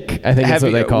shtick, I think that's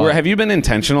what they call it. Have you been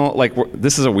intentional? Like,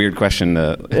 this is a weird question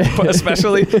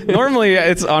especially... Normally,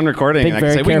 it's on recording. Think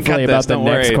very carefully about the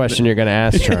next question you're going to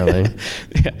ask, Charlie.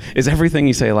 Is everything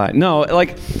you say a lie? No,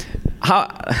 like,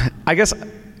 I guess...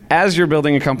 As you're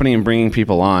building a company and bringing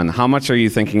people on, how much are you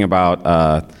thinking about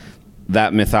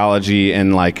that mythology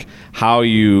and like how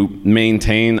you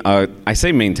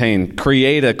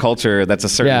create a culture that's a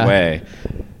certain way?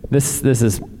 This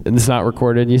is not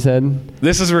recorded, you said?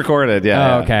 This is recorded,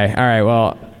 yeah. Oh, okay. All right,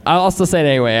 well, I'll also say it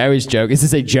anyway. I always joke. This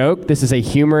is a joke. This is a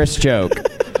humorous joke.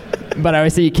 But I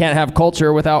always say you can't have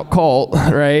culture without cult,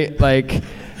 right? Like,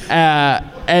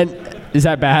 and is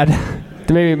that bad?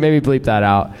 Maybe bleep that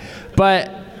out.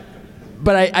 But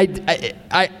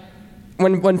I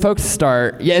when folks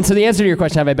start, and so the answer to your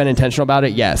question, have I been intentional about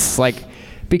it? Yes, like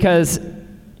because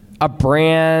a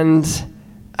brand,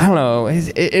 I don't know,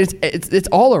 it's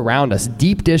all around us.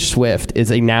 Deep dish Swift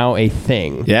is now a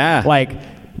thing. Yeah, like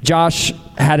Josh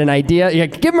had an idea. Yeah,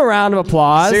 give him a round of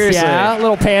applause. Seriously. Yeah, a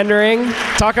little pandering.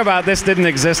 Talk about this didn't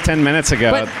exist 10 minutes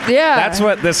ago. But, yeah. That's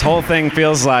what this whole thing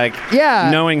feels like,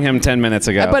 knowing him 10 minutes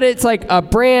ago. But it's like a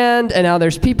brand, and now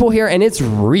there's people here, and it's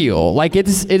real. Like,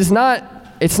 it's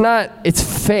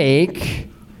fake,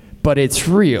 but it's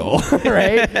real,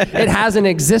 right? It has an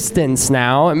existence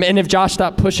now. And if Josh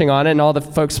stopped pushing on it and all the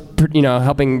folks,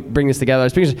 helping bring this together,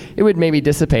 it would maybe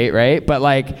dissipate, right? But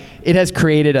like, it has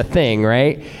created a thing,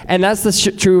 right? And that's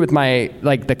true with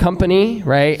the company,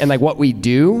 right? And like what we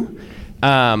do,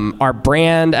 our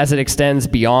brand as it extends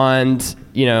beyond,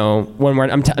 when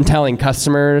I'm telling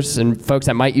customers and folks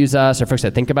that might use us or folks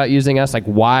that think about using us, like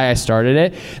why I started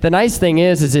it. The nice thing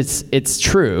is it's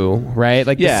true, right?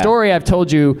 Like the story I've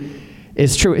told you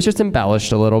is true. It's just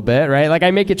embellished a little bit, right? Like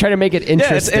I try to make it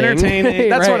interesting. Yeah, it's entertaining.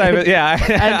 That's right?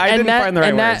 I didn't find the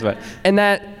right words, but. And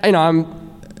that,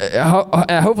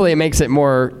 hopefully it makes it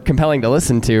more compelling to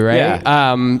listen to, right?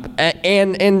 Yeah.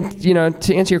 And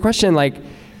to answer your question, like,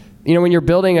 when you're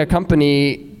building a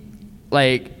company,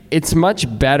 like, it's much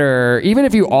better, even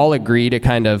if you all agree to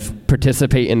kind of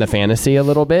participate in the fantasy a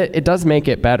little bit, it does make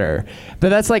it better. But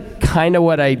that's like kind of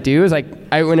what I do is like,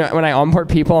 when I onboard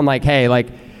people, I'm like, hey, like,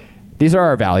 these are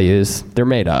our values. They're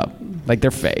made up. Like,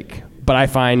 they're fake. But I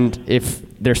find if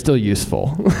they're still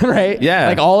useful, right? Yeah.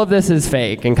 Like, all of this is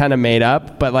fake and kind of made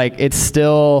up, but like, it's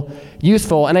still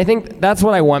useful. And I think that's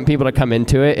what I want people to come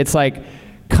into it. It's like,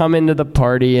 come into the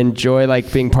party, enjoy like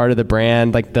being part of the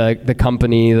brand, like the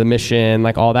company, the mission,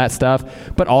 like all that stuff.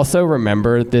 But also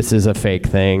remember, this is a fake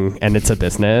thing and it's a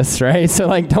business, right? So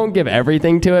like, don't give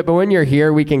everything to it. But when you're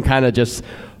here, we can kind of just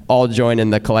all join in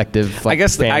the collective. Like,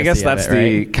 I guess that's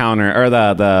the counter, or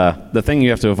the thing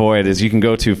you have to avoid is you can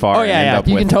go too far. Oh yeah,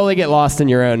 you can totally get lost in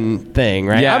your own thing,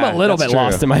 right? Yeah, I'm a little bit true.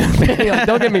 lost in my own thing. Like,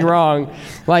 don't get me wrong,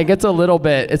 like it's a little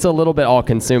bit all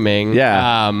consuming.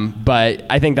 Yeah. But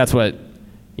I think that's what.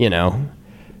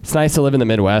 It's nice to live in the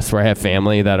Midwest where I have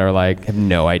family that are like, have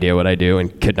no idea what I do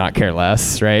and could not care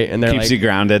less, right? And they're keeps like, you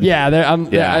grounded. Yeah,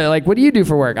 they're like, what do you do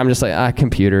for work? I'm just like,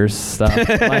 computers stuff.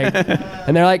 Like,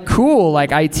 and they're like, cool,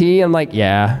 like IT. I'm like,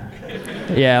 yeah,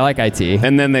 I like IT.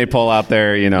 And then they pull out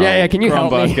their, can you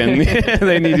help me? and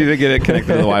they need you to get it connected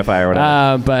to the Wi-Fi or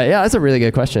whatever. But yeah, that's a really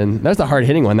good question. That was a hard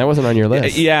hitting one. That wasn't on your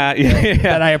list. Yeah.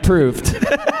 That I approved.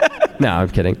 No, I'm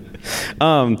kidding.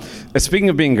 Speaking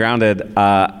of being grounded,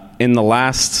 in the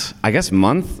last, I guess,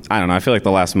 month, I don't know, I feel like the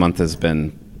last month has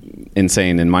been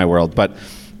insane in my world, but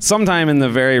sometime in the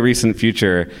very recent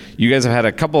future, you guys have had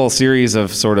a couple series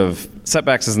of sort of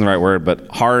setbacks isn't the right word, but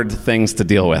hard things to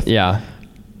deal with. Yeah.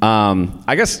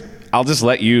 I guess I'll just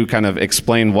let you kind of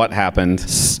explain what happened.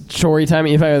 Story time,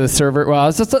 if I have the server. Well,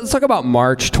 let's talk about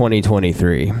March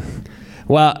 2023.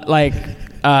 Well, like,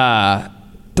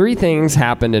 3 things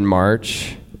happened in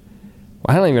March.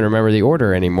 I don't even remember the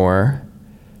order anymore.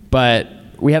 But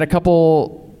we had a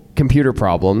couple computer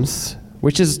problems,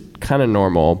 which is kind of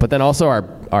normal. But then also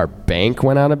our bank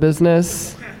went out of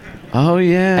business. Oh,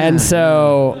 yeah. And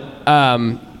so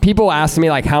people ask me,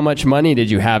 like, how much money did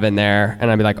you have in there?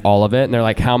 And I'd be like, all of it. And they're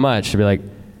like, how much? I'd be like,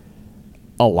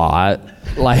 a lot.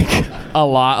 Like, a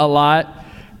lot.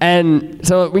 And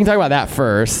so we can talk about that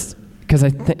first, because I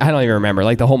don't even remember.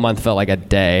 Like, the whole month felt like a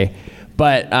day.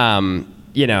 But,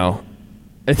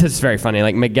 it's just very funny.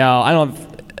 Like, Miguel,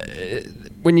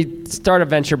 when you start a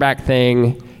venture-backed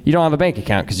thing, you don't have a bank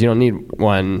account because you don't need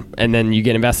one. And then you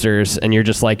get investors, and you're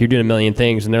just like, you're doing a million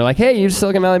things. And they're like, hey, use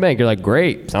Silicon Valley Bank. You're like,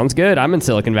 great. Sounds good. I'm in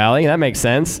Silicon Valley. That makes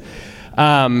sense.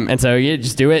 And so you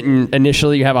just do it, and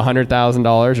initially you have $100,000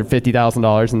 or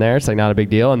 $50,000 in there. It's like not a big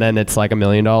deal, and then it's like $1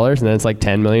 million, and then it's like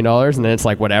 $10 million, and then it's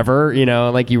like whatever,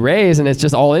 like you raise, and it's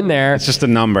just all in there. It's just a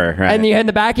number, right? And in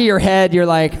the back of your head, you're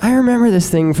like, I remember this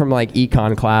thing from like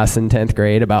econ class in 10th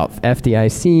grade about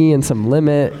FDIC and some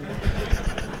limit.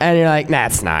 And you're like,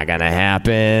 that's not gonna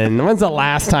happen. When's the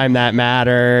last time that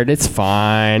mattered? It's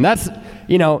fine. That's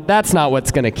not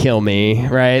what's going to kill me,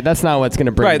 right? That's not what's going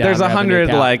to bring down there's 100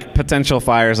 like potential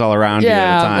fires all around you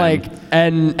at a time. Like,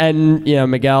 and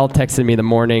Miguel texted me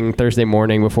Thursday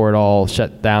morning before it all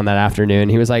shut down that afternoon.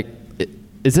 He was like,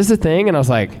 is this a thing? And I was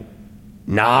like,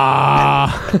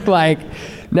 nah, like,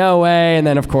 no way. And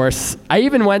then of course, I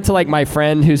even went to like my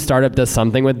friend whose startup does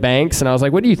something with banks, and I was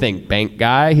like, what do you think, bank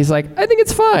guy? He's like, I think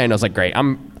it's fine. I was like, great.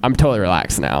 I'm totally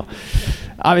relaxed now.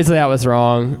 Obviously, that was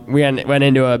wrong. We went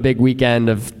into a big weekend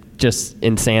of just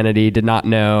insanity. Did not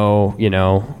know,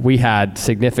 we had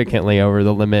significantly over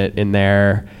the limit in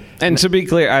there. And to be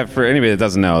clear, for anybody that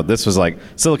doesn't know, this was like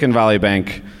Silicon Valley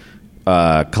Bank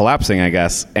collapsing, I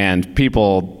guess, and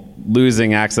people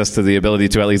losing access to the ability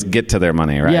to at least get to their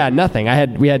money, right? Yeah, nothing.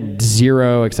 We had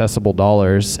zero accessible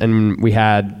dollars, and we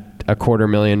had a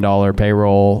 $250,000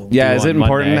 payroll. Yeah, is it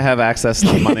important Monday. to have access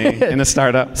to money in a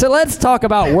startup? So let's talk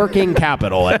about working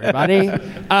capital, everybody.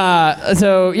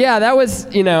 So yeah, that was,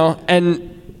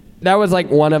 and that was like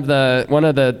one of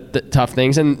the tough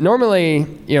things. And normally,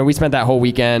 we spent that whole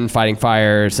weekend fighting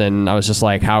fires, and I was just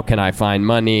like, how can I find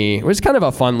money? It was kind of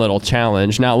a fun little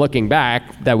challenge. Now looking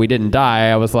back that we didn't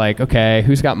die, I was like, okay,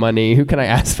 who's got money? Who can I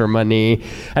ask for money?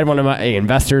 I had one of my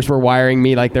investors were wiring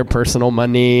me like their personal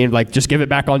money, like just give it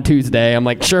back on Tuesday. I'm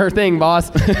like, sure thing, boss.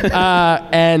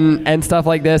 And stuff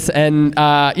like this. And,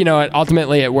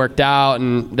 ultimately it worked out.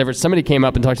 And somebody came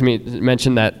up and talked to me,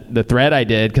 mentioned that the thread I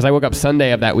did, because I woke up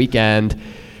Sunday of that weekend,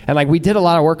 and like we did a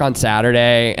lot of work on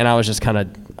Saturday, and I was just I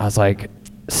was like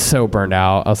so burned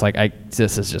out. I was like, I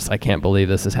can't believe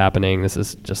this is happening. This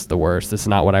is just the worst. This is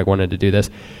not what I wanted to do this.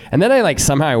 And then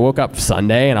I woke up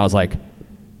Sunday and I was like,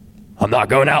 I'm not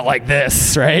going out like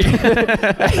this, right? I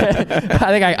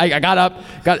think I got up,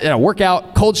 got a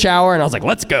workout, cold shower, and I was like,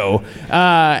 let's go.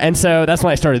 And so that's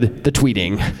when I started the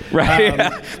tweeting. Right.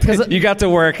 Because you got to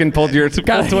work and pulled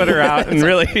Twitter out and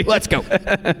really let's go.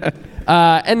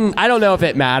 And I don't know if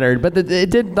it mattered, but it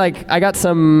did. Like I got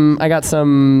some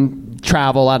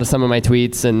travel out of some of my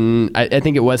tweets, and I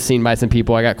think it was seen by some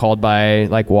people. I got called by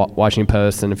like Washington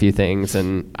Post and a few things,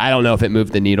 and I don't know if it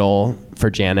moved the needle for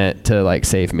Janet to like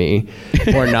save me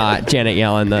or not. Janet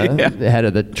Yellen, the head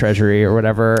of the Treasury or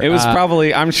whatever. It was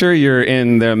probably, I'm sure you're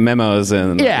in the memos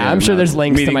and I'm sure there's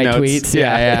links to my notes.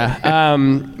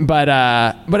 tweets. But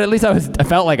at least I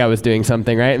felt like I was doing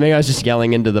something, right? Maybe I was just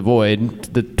yelling into the void,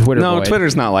 the Twitter void. No,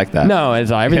 Twitter's not like that. No, it's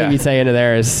all. Everything you say into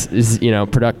there is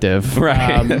productive.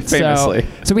 Right. Famously.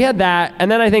 So we had that,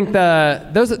 and then I think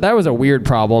that was a weird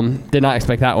problem. Did not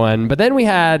expect that one. But then we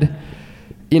had,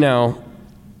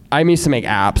 I used to make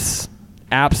apps.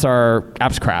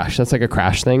 Apps crash. That's like a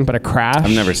crash thing, but a crash.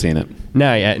 I've never seen it.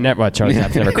 No, yeah, Charlie's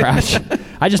apps never crash.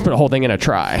 I just put a whole thing in a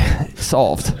try.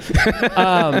 Solved.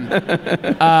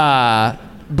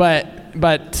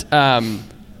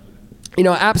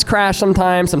 Apps crash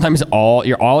sometimes. Sometimes all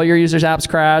your users' apps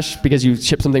crash because you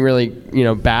ship something really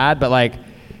bad. But like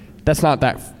that's not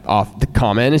that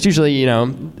common. It's usually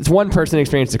it's one person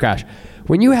experiences a crash.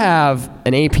 When you have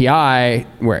an API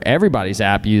where everybody's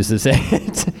app uses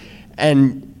it,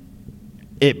 and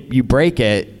you break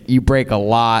a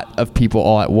lot of people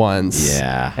all at once.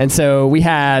 Yeah. And so we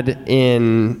had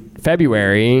in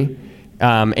February,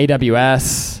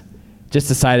 AWS just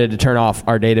decided to turn off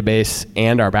our database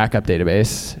and our backup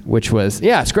database, which was,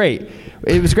 it's great.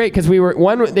 It was great because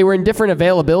they were in different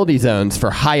availability zones for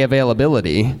high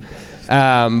availability.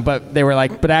 But they were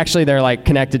actually they're like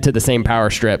connected to the same power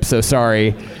strip. So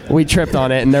sorry, we tripped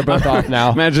on it and they're both off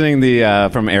now. Imagining the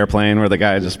from Airplane where the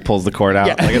guy just pulls the cord out.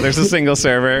 Yeah. Like there's a single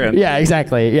server. And yeah,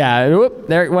 exactly. Yeah, and whoop,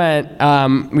 there it went.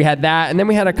 We had that, and then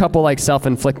we had a couple like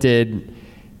self-inflicted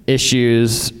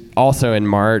issues also in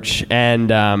March,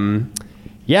 and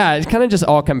it's kind of just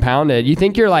all compounded. You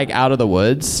think you're like out of the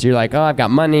woods. You're like, oh, I've got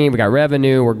money, we got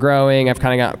revenue, we're growing, I've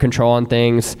kind of got control on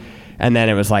things. And then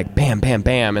it was like bam, bam,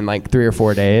 bam in like 3 or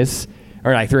 4 days,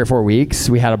 or like 3 or 4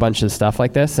 weeks. We had a bunch of stuff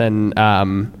like this, and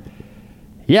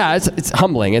it's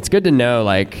humbling. It's good to know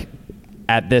like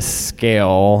at this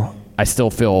scale, I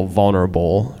still feel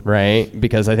vulnerable, right?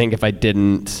 Because I think if I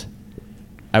didn't,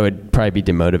 I would probably be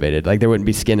demotivated. Like there wouldn't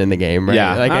be skin in the game, right?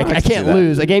 Yeah, like I can't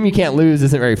lose. A game you can't lose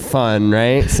isn't very fun,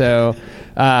 right? So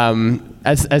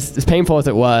as painful as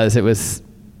it was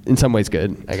in some ways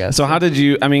good, I guess. So how did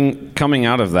you, coming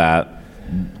out of that,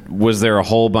 was there a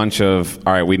whole bunch of,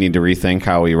 all right, we need to rethink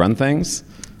how we run things?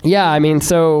 Yeah,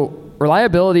 so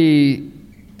reliability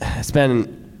has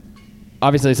been,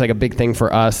 obviously it's like a big thing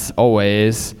for us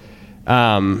always.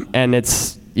 And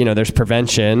it's, there's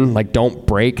prevention, like don't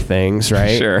break things,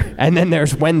 right? Sure. And then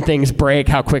there's when things break,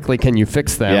 how quickly can you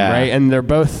fix them, right? And they're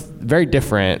both very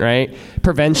different, right?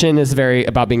 Prevention is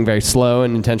about being very slow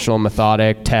and intentional,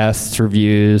 methodic, tests,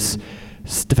 reviews,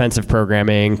 defensive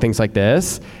programming, things like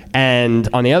this. And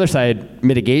on the other side,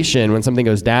 mitigation, when something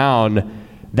goes down,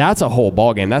 that's a whole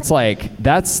ballgame.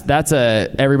 That's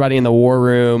everybody in the war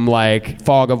room, like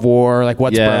fog of war, like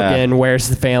what's broken, where's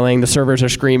the failing, the servers are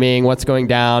screaming, what's going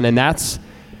down, and that's,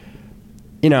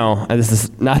 and this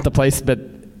is not the place, but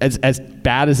as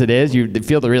bad as it is, you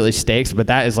feel the really stakes, but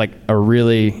that is like I'm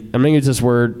going to use this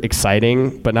word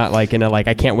exciting, but not like in a like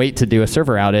I can't wait to do a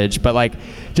server outage, but like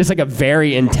just like a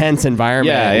very intense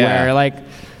environment where like,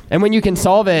 and when you can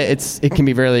solve it, it can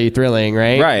be really thrilling,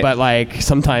 right? Right. But like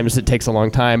sometimes it takes a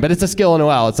long time, but it's a skill in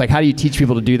OL. It's like, how do you teach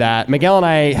people to do that? Miguel and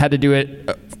I had to do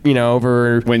it,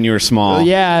 over when you were small.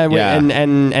 Yeah.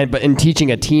 But in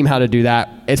teaching a team how to do that,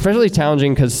 it's especially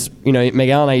challenging because,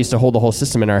 Miguel and I used to hold the whole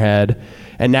system in our head.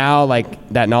 And now like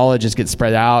that knowledge just gets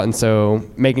spread out, and so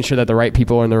making sure that the right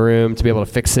people are in the room to be able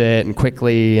to fix it and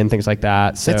quickly and things like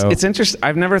that. So it's interesting.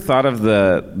 I've never thought of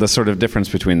the sort of difference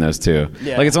between those two.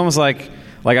 Yeah. Like it's almost like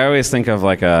I always think of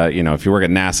like if you work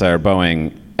at NASA or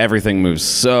Boeing, everything moves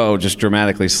so just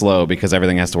dramatically slow because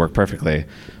everything has to work perfectly.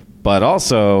 But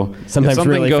also, sometimes if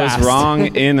something really goes fast.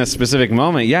 wrong in a specific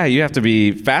moment, you have to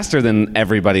be faster than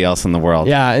everybody else in the world.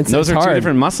 Yeah, those are hard. two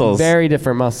different muscles. Very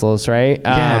different muscles, right?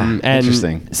 Yeah, and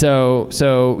interesting.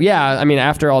 So yeah, I mean,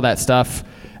 after all that stuff,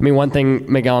 I mean, one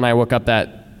thing, Miguel and I woke up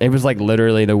that it was like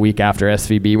literally the week after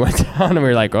SVB went down, and we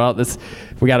were like, well,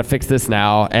 we got to fix this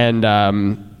now,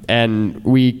 and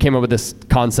we came up with this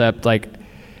concept, like,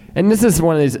 and this is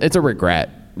one of these. It's a regret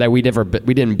that we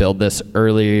didn't build this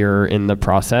earlier in the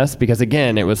process, because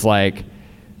again, it was like,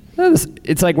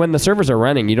 it's like when the servers are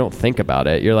running, you don't think about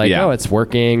it. You're like, oh, it's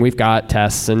working. We've got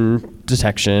tests and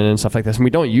detection and stuff like this, and we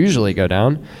don't usually go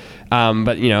down.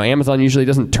 But Amazon usually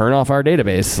doesn't turn off our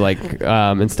database, like,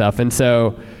 and stuff. And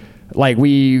so, like,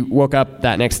 we woke up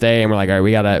that next day and we're like, all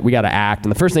right, we gotta act.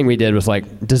 And the first thing we did was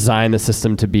like design the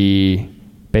system to be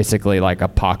basically like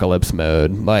apocalypse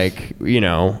mode. Like,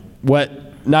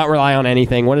 not rely on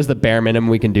anything. What is the bare minimum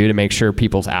we can do to make sure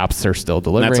people's apps are still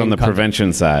delivering? And that's on the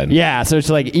prevention side. Yeah, so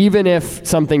it's like, even if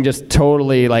something just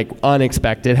totally like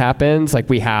unexpected happens, like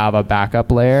we have a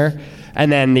backup layer.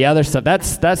 And then the other stuff,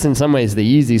 that's in some ways the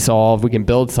easy solve. We can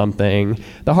build something.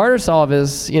 The harder solve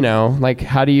is, like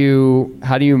how do you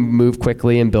move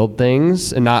quickly and build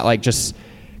things, and not like just,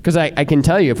 because I can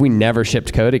tell you, if we never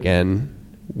shipped code again,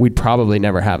 we'd probably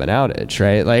never have an outage,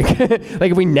 right? Like,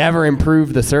 like if we never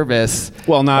improve the service.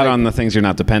 Well, not on the things you're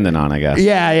not dependent on, I guess.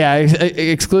 Yeah.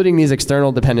 Excluding these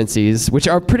external dependencies, which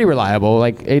are pretty reliable.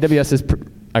 Like AWS is,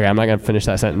 okay, I'm not going to finish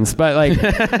that sentence, but like,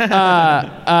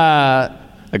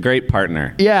 a great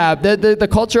partner. Yeah, the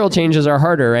cultural changes are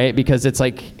harder, right? Because it's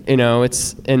like,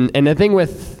 it's, and the thing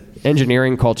with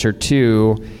engineering culture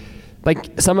too,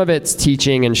 like some of it's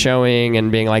teaching and showing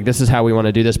and being like, this is how we want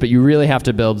to do this, but you really have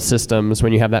to build systems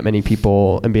when you have that many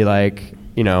people and be like,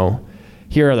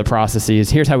 here are the processes,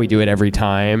 here's how we do it every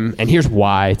time, and here's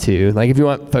why too. Like if you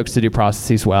want folks to do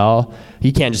processes well,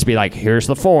 you can't just be like, here's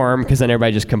the form, because then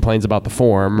everybody just complains about the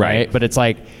form, right? But it's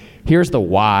like, here's the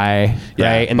why,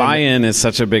 right? And buy-in is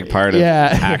such a big part of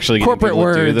actually getting corporate people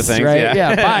words, to do the things. right?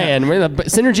 Yeah, buy-in.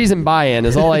 Synergies and buy-in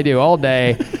is all I do all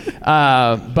day.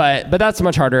 But that's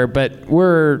much harder. But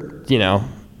we're,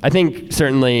 I think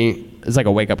certainly it's like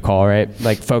a wake-up call, right?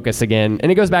 Like focus again.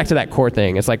 And it goes back to that core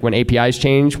thing. It's like when APIs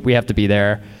change, we have to be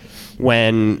there.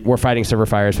 When we're fighting server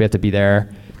fires, we have to be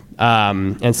there.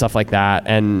 And stuff like that.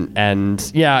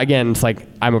 And yeah, again, it's like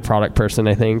I'm a product person,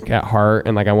 I think, at heart,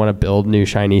 and like I want to build new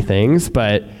shiny things,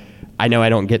 but I know I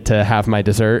don't get to have my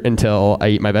dessert until I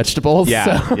eat my vegetables.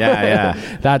 Yeah, so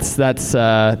yeah.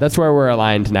 That's where we're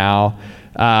aligned now.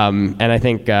 And I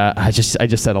think I just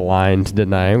said aligned,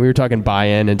 didn't I? We were talking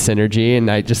buy-in and synergy, and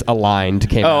I just aligned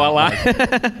came out.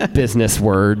 Like business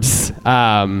words.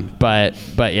 But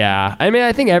yeah, I mean,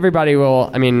 I think everybody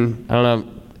will. I mean, I don't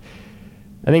know.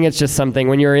 I think it's just something,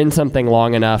 when you're in something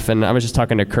long enough, and I was just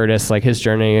talking to Curtis, like his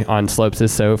journey on Slopes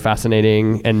is so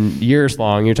fascinating and years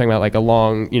long. You're talking about like a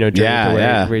long, journey to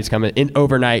where he's coming in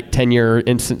overnight, 10-year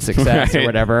instant success or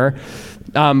whatever.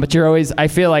 But I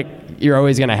feel like you're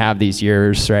always going to have these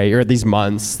years, right? Or these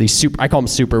months, I call them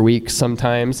super weeks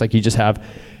sometimes. Like you just have,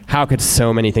 how could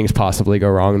so many things possibly go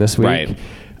wrong this week? Right.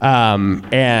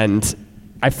 And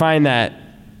I find that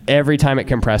every time it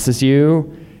compresses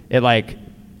you, it like,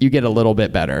 you get a little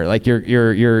bit better. Like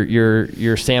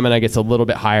your stamina gets a little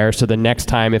bit higher. So the next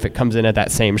time, if it comes in at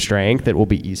that same strength, it will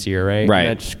be easier, right? Right.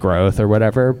 And that's growth or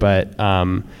whatever. But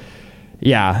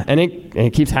yeah, and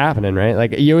it keeps happening, right?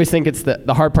 Like you always think it's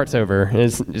the hard part's over.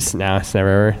 It's never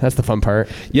over. That's the fun part.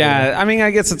 Yeah, I mean, I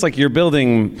guess it's like you're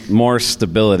building more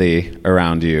stability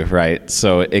around you, right?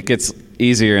 So it gets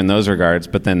easier in those regards,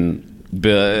 but then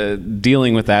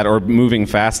dealing with that or moving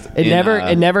fast.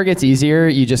 It never gets easier.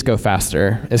 You just go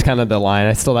faster. Is kind of the line.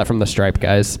 I stole that from the Stripe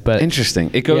guys. But interesting.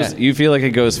 It goes. Yeah. You feel like it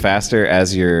goes faster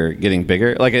as you're getting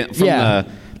bigger. Like from the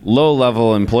low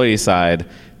level employee side,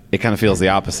 it kind of feels the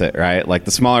opposite, right? Like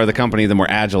the smaller the company, the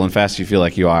more agile and fast you feel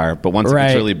like you are. But once it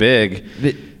gets really big,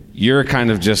 you're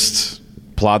kind of just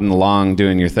plodding along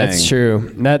doing your thing. That's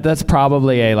true. That's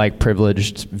probably a like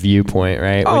privileged viewpoint,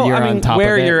 right? Oh, when you're on top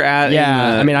where of it. You're at.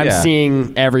 Yeah, I mean, I'm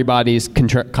seeing everybody's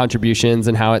contributions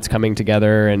and how it's coming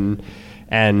together, and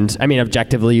I mean,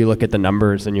 objectively, you look at the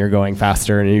numbers and you're going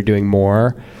faster and you're doing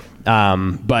more.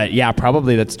 But yeah,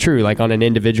 probably that's true. Like on an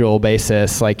individual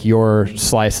basis, like your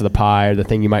slice of the pie or the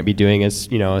thing you might be doing is,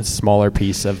 a smaller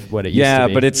piece of what it used to be. Yeah,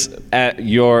 but it's at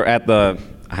the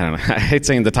I don't know. I hate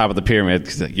saying the top of the pyramid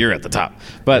because you're at the top.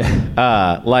 But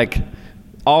like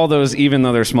all those, even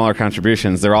though they're smaller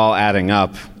contributions, they're all adding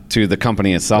up to the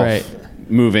company itself. Right.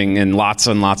 Moving and lots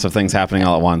of things happening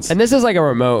all at once. And this is like a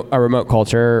remote work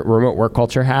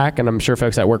culture hack. And I'm sure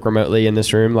folks that work remotely in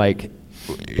this room, like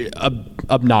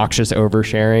obnoxious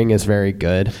oversharing is very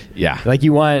good. Yeah. Like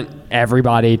you want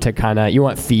everybody to you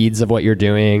want feeds of what you're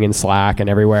doing in Slack and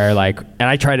everywhere. Like, and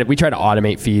we try to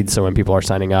automate feeds. So when people are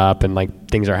signing up and like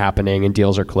things are happening and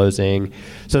deals are closing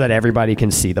so that everybody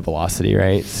can see the velocity,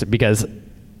 right? So, because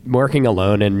working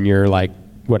alone in your like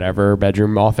whatever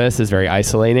bedroom office is very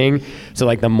isolating. So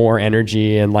like the more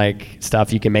energy and like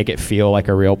stuff you can make it feel like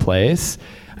a real place,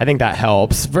 I think that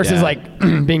helps versus like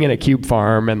being in a cube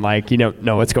farm and like you don't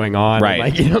know what's going on. Right. And,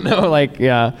 like you don't know like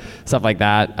stuff like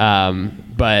that.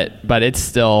 But it's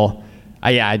still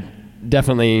I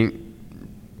definitely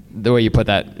the way you put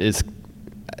that is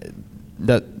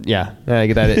that I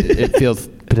get that it feels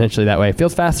potentially that way. It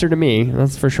feels faster to me,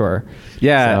 that's for sure.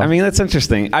 Yeah, so. I mean, that's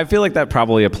interesting. I feel like that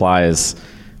probably applies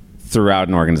throughout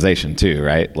an organization too,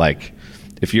 right? Like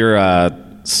if you're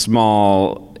a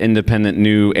small, independent,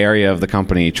 new area of the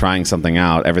company trying something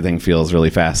out, everything feels really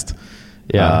fast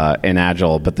and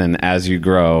agile. But then as you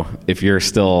grow, if you're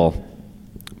still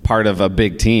part of a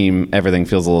big team, everything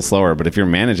feels a little slower. But if you're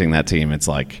managing that team, it's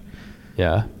like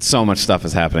so much stuff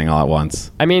is happening all at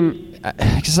once. I mean,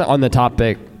 just on the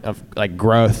topic of like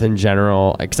growth in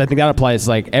general, because I think that applies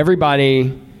like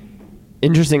everybody.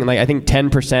 Interesting, like I think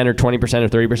 10% or 20% or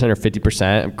 30% or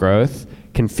 50% of growth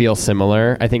can feel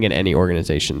similar, I think, in any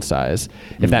organization size,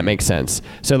 if that makes sense.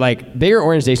 So like bigger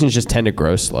organizations just tend to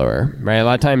grow slower, right? A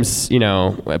lot of times,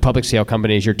 public scale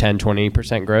companies, you're 10,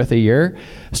 20% growth a year.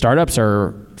 Startups,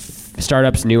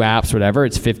 new apps, whatever,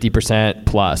 it's 50%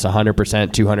 plus, 100%,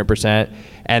 200%.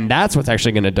 And that's what's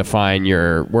actually going to define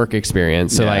your work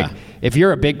experience. So like if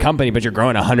you're a big company, but you're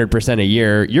growing 100% a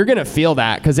year, you're going to feel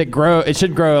that because it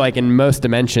should grow like in most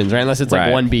dimensions, right? Unless it's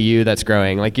like one BU that's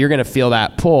growing, like you're going to feel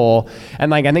that pull. And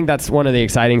like, I think that's one of the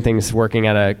exciting things working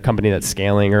at a company that's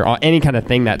scaling or any kind of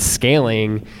thing that's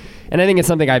scaling. And I think it's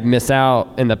something I've missed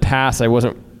out in the past. I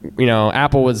wasn't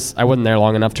there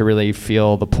long enough to really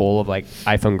feel the pull of like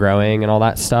iPhone growing and all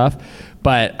that stuff.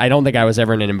 But I don't think I was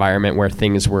ever in an environment where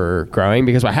things were growing,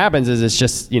 because what happens is it's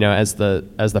just, as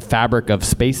the fabric of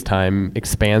space-time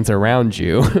expands around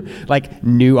you, like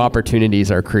new opportunities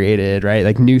are created, right?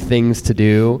 Like new things to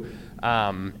do.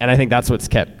 And I think that's what's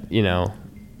kept,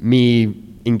 me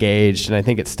engaged. And I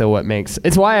think it's still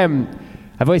it's why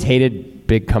I've always hated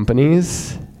big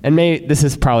companies. And this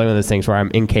is probably one of those things where I'm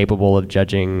incapable of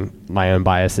judging my own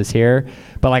biases here,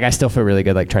 but like I still feel really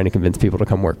good like trying to convince people to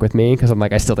come work with me because I'm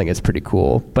like I still think it's pretty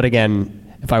cool. But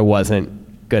again, if I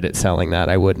wasn't good at selling that,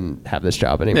 I wouldn't have this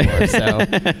job anymore. So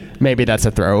maybe that's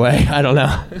a throwaway. I don't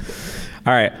know.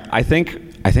 All right, I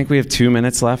think we have 2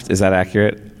 minutes left. Is that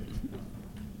accurate?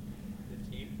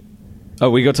 15.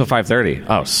 Oh, we go till 5:30.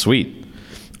 Oh, sweet.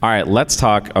 All right, let's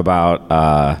talk about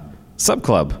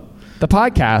Subclub. The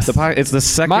podcast. It's the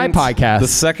second. My podcast. The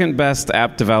second best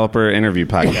app developer interview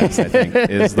podcast, I think,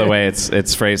 is the way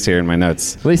it's phrased here in my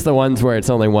notes. At least the ones where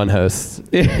it's only one host.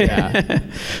 Yeah.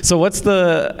 So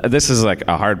this is like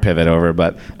a hard pivot over,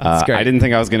 but I didn't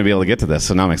think I was going to be able to get to this,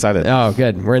 so now I'm excited. Oh,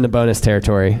 good. We're in the bonus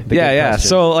territory. Yeah.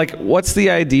 So like, what's the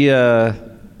idea?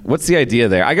 What's the idea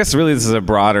there? I guess really this is a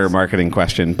broader marketing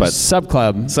question, but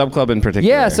Subclub in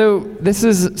particular. Yeah. So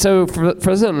for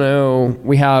those that don't know,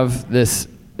 we have this.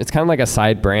 It's kind of like a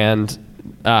side brand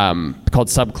called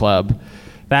Subclub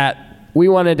that we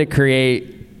wanted to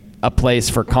create a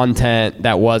place for content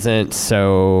that wasn't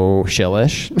so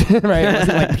shillish, right? It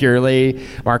wasn't like purely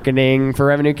marketing for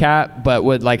RevenueCat, but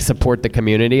would like support the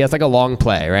community. It's like a long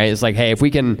play, right? It's like, hey, if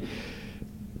we can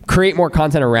create more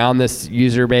content around this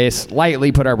user base,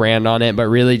 lightly put our brand on it, but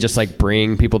really just like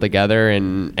bring people together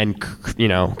and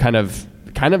kind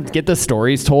of get the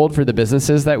stories told for the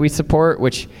businesses that we support,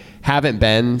 which haven't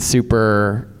been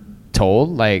super told.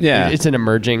 Like it's an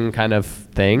emerging kind of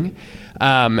thing.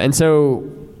 And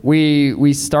so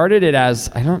we started it as,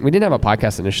 we didn't have a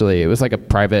podcast initially. It was like a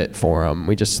private forum.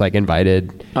 We just like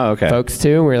invited folks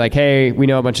to. We were like, hey, we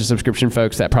know a bunch of subscription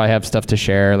folks that probably have stuff to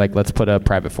share. Like, let's put a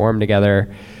private forum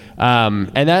together.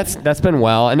 And that's been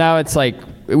well. And now it's like,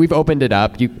 we've opened it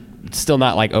up. Still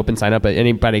not like open sign up, but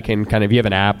anybody can kind of, you have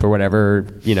an app or whatever,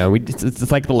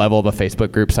 it's like the level of a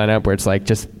Facebook group sign up where it's like,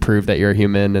 just prove that you're a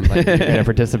human and like you're going to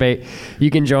participate. You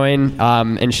can join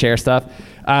and share stuff.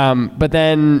 But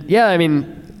then,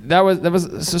 that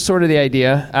was sort of the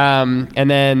idea. And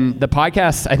then the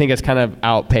podcast, I think, has kind of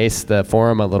outpaced the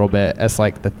forum a little bit as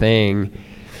like the thing.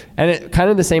 And it kind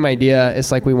of the same idea.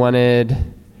 It's like we wanted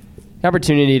the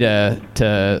opportunity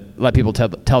to let people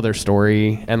tell their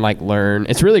story and like learn.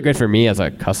 It's really great for me as a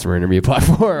customer interview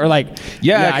platform. Or like,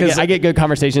 I get good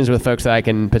conversations with folks that I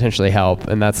can potentially help,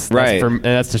 and that's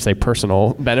just a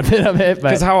personal benefit of it.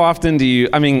 Because how often do you?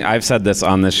 I mean, I've said this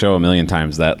on this show a million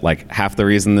times that like half the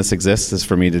reason this exists is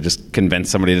for me to just convince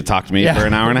somebody to talk to me for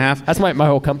an hour and a half. That's my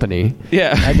whole company.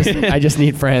 Yeah, I just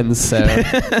need friends. So,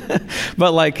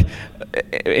 but like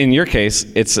in your case,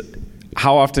 it's.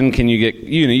 How often can you get,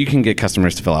 you can get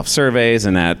customers to fill out surveys,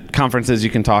 and at conferences you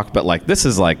can talk, but like this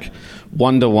is like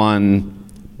one-to-one,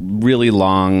 really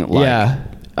long,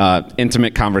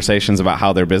 intimate conversations about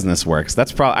how their business works.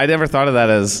 That's I never thought of that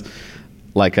as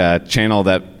like a channel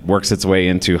that works its way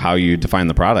into how you define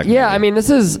the product. Yeah, maybe. I mean, this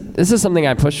is something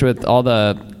I push with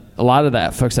a lot of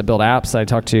the folks that build apps that I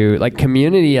talk to, like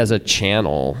community as a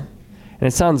channel. And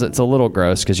it's a little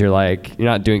gross because you're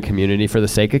not doing community for the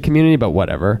sake of community, but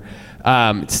whatever.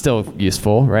 It's still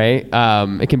useful, right?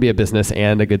 It can be a business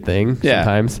and a good thing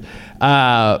sometimes.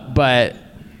 But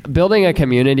building a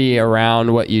community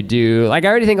around what you do, like I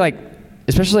already think like,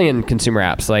 especially in consumer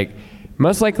apps, like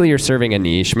most likely you're serving a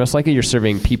niche, most likely you're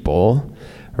serving people,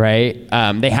 right?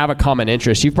 They have a common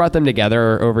interest. You've brought them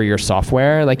together over your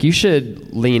software. Like you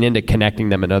should lean into connecting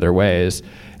them in other ways.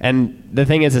 And the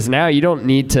thing is now it doesn't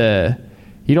need to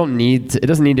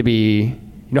be,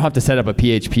 you don't have to set up a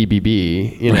PHP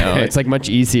BB, Right. It's like much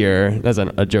easier. That's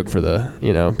a joke for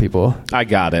the, people. I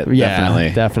got it.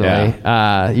 Yeah, definitely.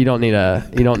 Yeah. You don't need a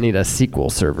SQL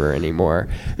server anymore.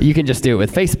 You can just do it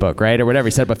with Facebook, right? Or whatever.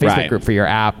 You set up a Facebook group for your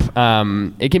app.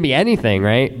 It can be anything,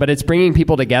 right? But it's bringing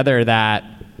people together that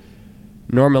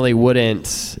normally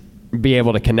wouldn't be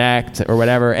able to connect or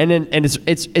whatever. And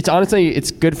it's honestly,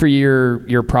 it's good for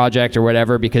your project or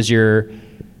whatever, because you're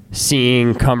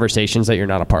seeing conversations that you're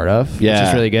not a part of, which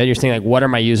is really good. You're seeing like, what are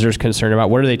my users concerned about?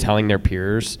 What are they telling their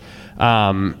peers?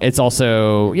 It's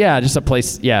also, just a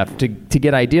place, to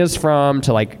get ideas from,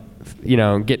 to like,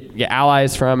 get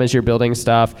allies from as you're building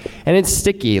stuff. And it's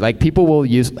sticky. Like people will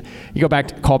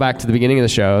call back to the beginning of the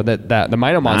show that the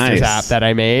Mino Monsters app that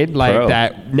I made, like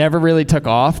that never really took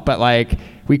off, but like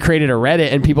we created a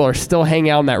Reddit and people are still hanging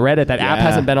out on that Reddit. That app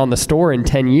hasn't been on the store in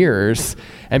 10 years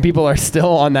and people are still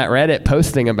on that Reddit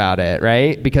posting about it,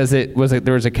 right? Because there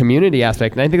was a community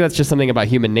aspect. And I think that's just something about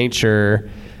human nature.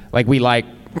 Like we like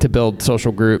to build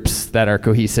social groups that are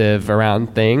cohesive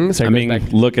around things. I mean,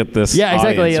 look at this. Yeah,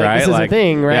 exactly. Audience, like, right? This is a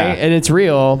thing, right? Yeah. And it's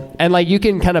real. And like you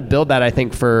can kind of build that, I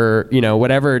think, for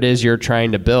whatever it is you're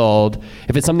trying to build.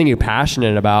 If it's something you're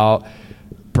passionate about,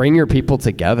 bring your people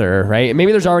together, right?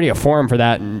 Maybe there's already a forum for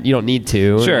that and you don't need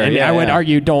to. Sure. And I would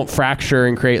argue don't fracture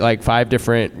and create like 5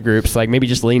 different groups. Like maybe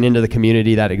just lean into the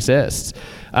community that exists.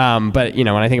 But when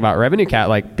I think about RevenueCat,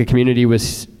 like the community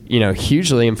was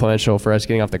hugely influential for us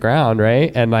getting off the ground,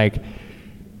 right? And like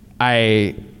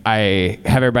I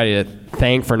have everybody to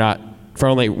thank for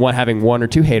only having 1 or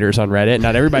 2 haters on Reddit,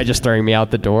 not everybody just throwing me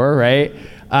out the door, right?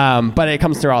 But it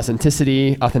comes through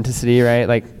authenticity, right?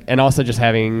 Like, and also just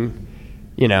having,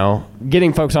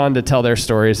 getting folks on to tell their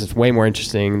stories is way more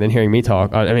interesting than hearing me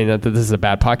talk. I mean, this is a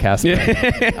bad podcast.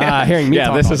 But, hearing me talk.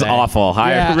 Yeah, this is awful.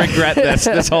 I regret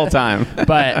this whole time.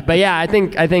 But yeah, I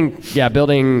think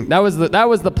building that was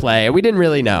the play. We didn't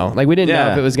really know. Like we didn't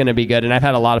know if it was going to be good. And I've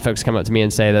had a lot of folks come up to me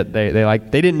and say that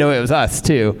they didn't know it was us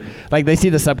too. Like they see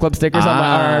the Sub Club stickers on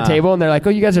our table and they're like,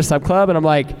 "Oh, you guys are Sub Club," and I'm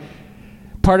like,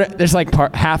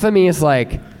 half of me is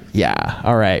like, yeah,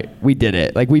 all right, we did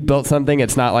it. Like we built something.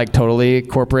 It's not like totally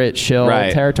corporate shill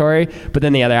territory. But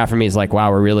then the other half of me is like, wow,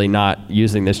 we're really not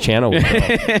using this channel.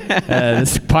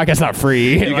 This podcast's not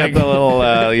free. You got the little,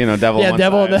 devil. Yeah,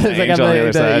 devil. Side, like angel on the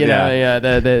other side.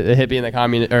 The hippie and the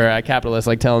communist or capitalist,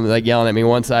 like yelling at me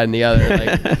one side and the other.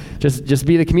 Like just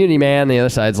be the community man. The other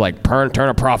side's like turn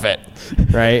a profit.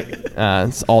 Right?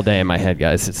 It's all day in my head,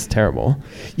 guys. It's terrible.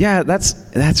 Yeah, that's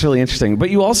really interesting. But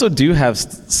you also do have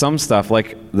some stuff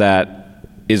like that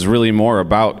is really more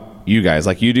about you guys.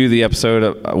 Like you do the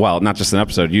episode, not just an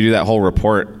episode. You do that whole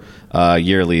report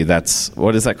yearly.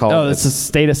 What is that called? Oh, it's a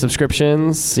state of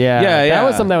subscriptions. Yeah. That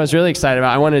was something I was really excited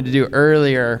about. I wanted to do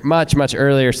earlier, much, much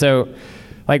earlier. So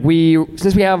like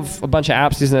since we have a bunch of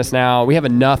apps using this now, we have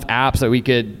enough apps that we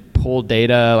could pull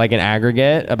data like an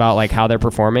aggregate about like how they're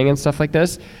performing and stuff like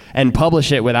this and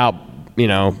publish it without,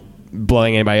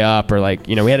 blowing anybody up or like,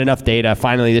 we had enough data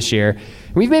finally this year.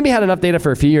 We've maybe had enough data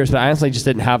for a few years, but I honestly just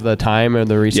didn't have the time or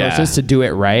the resources to do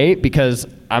it right because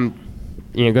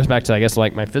it goes back to, I guess,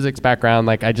 like my physics background.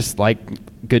 Like I just like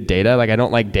good data. Like I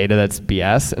don't like data that's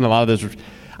BS. And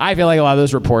I feel like a lot of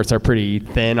those reports are pretty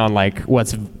thin on like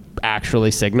what's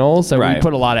actually signals. So we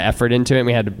put a lot of effort into it and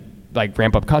we had to like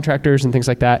ramp up contractors and things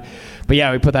like that. But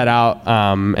yeah, we put that out,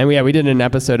 and we did an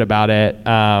episode about it,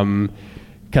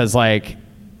 because like,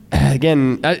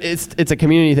 again, it's a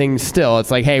community thing still.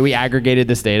 It's like, hey, we aggregated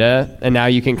this data, and now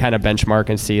you can kind of benchmark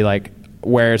and see like,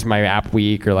 where's my app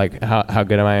weak, or like how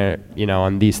good am I,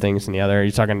 on these things and the other.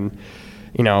 You're talking,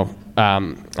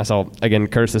 I saw again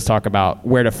Curtis's talk about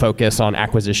where to focus on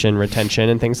acquisition, retention,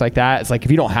 and things like that. It's like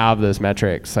if you don't have those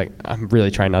metrics, like I'm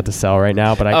really trying not to sell right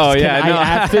now, but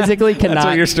I physically cannot. That's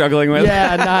what you're struggling with.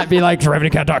 Yeah, not be like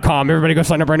RevenueCat.com. Everybody go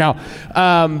sign up right now.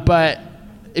 But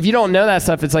if you don't know that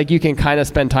stuff, it's like you can kind of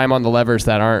spend time on the levers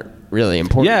that aren't really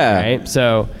important. Yeah. Right.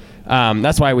 So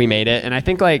that's why we made it, and I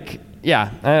think like.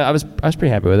 Yeah, I was pretty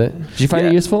happy with it. Did you find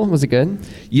it useful? Was it good?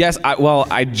 Yes.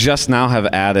 I just now have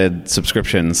added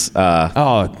subscriptions.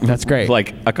 Oh, that's great.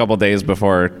 Like a couple days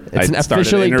before I started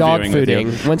officially dog interviewing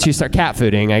fooding. Once you start cat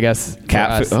fooding, I guess.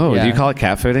 Cat food. Oh, do you call it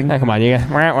cat fooding? Oh, come on, you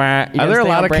got. Are there a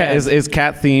lot of cat? Is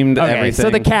cat themed everything?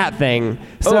 So the cat thing.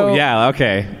 So,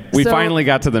 okay. We finally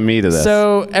got to the meat of this.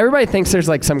 So everybody thinks there's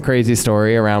like some crazy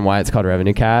story around why it's called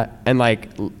RevenueCat, and like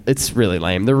it's really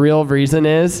lame. The real reason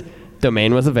is.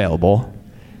 Domain was available,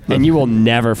 and you will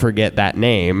never forget that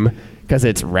name because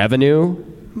it's revenue,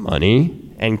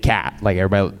 money, and cat. Like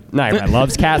not everybody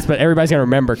loves cats, but everybody's gonna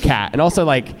remember cat. And also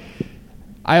like,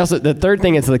 the third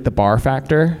thing is like the bar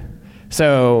factor.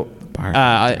 So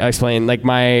I explained like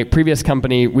my previous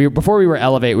company. Before we were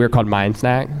Elevate, we were called Mind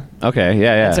Snack. Okay,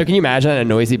 yeah. And so can you imagine a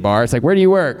noisy bar? It's like, where do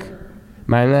you work?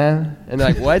 Mind Snack. And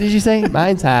they're like, what did you say?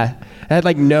 Mind Snack. It had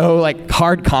like no like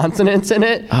hard consonants in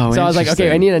it. Oh, so I was like,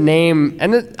 okay, I need a name,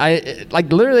 and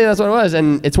literally that's what it was,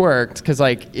 and it's worked because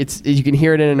like you can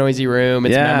hear it in a noisy room,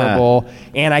 it's memorable,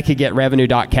 and I could get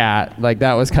revenue.cat. Like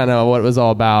that was kind of what it was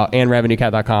all about, and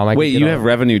revenuecat.com. Wait, you have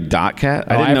revenue.cat?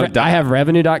 I didn't know. I have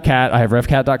revenue.cat. I have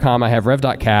revcat.com. I have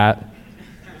rev.cat.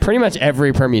 Pretty much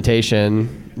every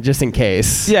permutation, just in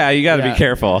case. Yeah, you got to be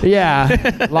careful.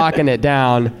 Yeah, locking it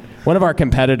down. One of our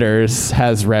competitors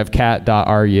has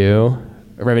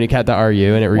revenuecat.ru, and it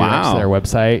redirects to their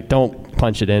website. Don't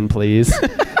punch it in, please.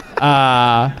 Should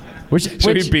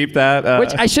we beep that?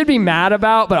 Which I should be mad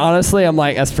about, but honestly, I'm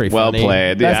like, that's pretty funny. Well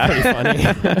played. That's pretty funny.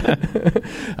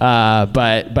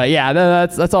 But yeah,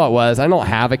 that's all it was. I don't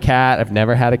have a cat. I've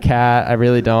never had a cat. I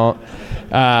really don't.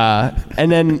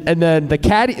 And then the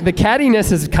cattiness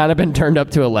has kind of been turned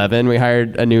up to 11. We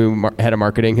hired a new head of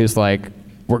marketing who's like,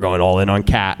 we're going all in on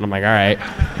cat. And I'm like, all right.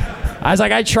 I was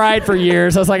like, I tried for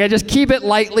years. I was like, I just keep it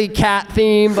lightly cat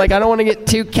themed. Like, I don't want to get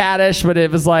too cattish, but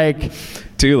it was like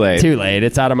too late.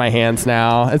 It's out of my hands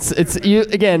now. It's you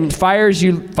again. Fires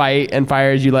you fight, and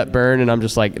fires you let burn. And I'm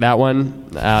just like, that one,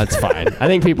 it's fine. I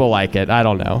think people like it. I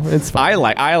don't know. It's fine.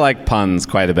 I like puns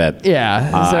quite a bit.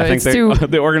 Yeah. So I think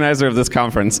the organizer of this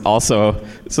conference also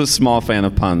is a small fan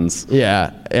of puns.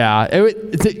 Yeah. I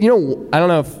don't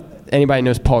know if anybody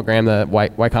knows Paul Graham, the Y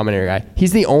Combinator guy.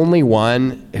 He's the only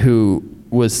one who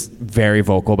was very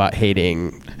vocal about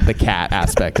hating the cat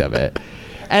aspect of it.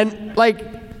 And like,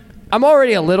 I'm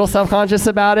already a little self-conscious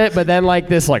about it, but then like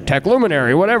this like tech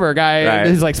luminary, whatever guy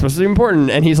is like supposed to be important,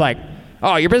 and he's like,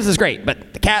 oh, your business is great,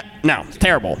 but the cat, no, it's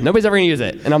terrible. Nobody's ever gonna use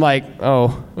it. And I'm like,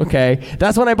 oh, okay.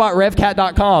 That's when I bought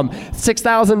RevCat.com.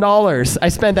 $6,000 I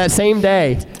spent that same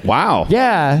day. Wow.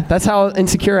 Yeah, that's how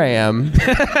insecure I am.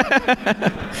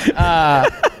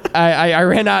 I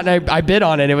ran out and I bid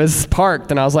on it. It was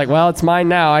parked, and I was like, well, it's mine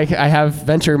now. I have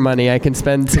venture money. I can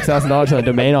spend $6,000 on a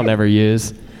domain I'll never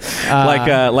use.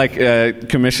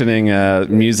 Commissioning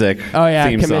music. Oh yeah,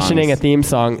 commissioning songs. a theme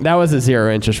song. That was a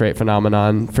zero interest rate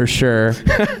phenomenon for sure.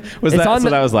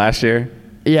 That was last year?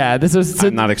 Yeah, this was.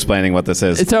 I'm not explaining what this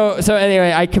is. So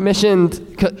anyway, I commissioned.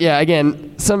 Yeah,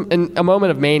 again, in a moment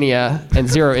of mania and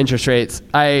zero interest rates.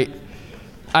 I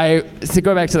to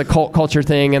go back to the cult culture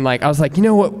thing, and like I was like, you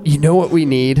know what we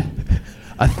need.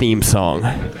 A theme song.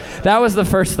 That was the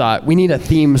first thought. We need a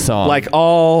theme song. Like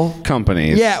all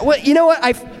companies. Yeah. Well, you know what?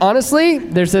 Honestly,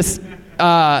 there's this,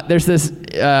 I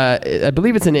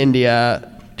believe it's in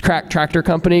India, tractor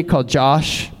company called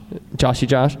Joshy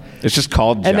Josh. It's just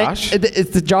called Josh?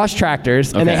 It's the Josh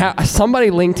Tractors. Okay. And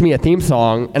somebody linked me a theme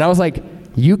song, and I was like,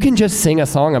 you can just sing a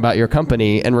song about your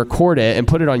company and record it and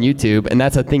put it on YouTube, and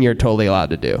that's a thing you're totally allowed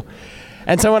to do.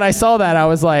 And so when I saw that, I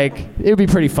was like, it would be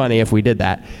pretty funny if we did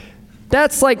that.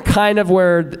 That's like kind of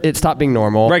where it stopped being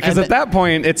normal. Right, because at that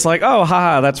point, it's like, oh,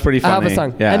 haha, that's pretty funny. I have a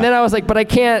song. Yeah. And then I was like, but I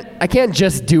can't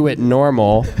just do it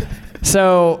normal.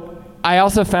 So I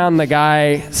also found the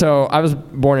guy, so I was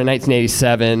born in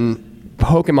 1987.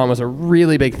 Pokemon was a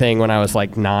really big thing when I was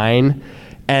like 9.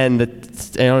 And I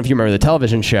don't know if you remember the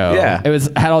television show. Yeah.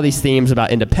 It had all these themes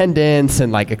about independence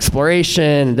and like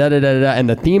exploration, and and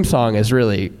the theme song is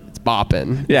really, it's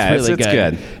bopping. Yeah, it's really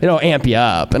good. It'll amp you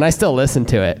up, and I still listen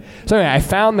to it. So anyway, I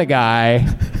found the guy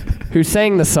who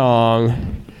sang the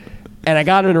song, and I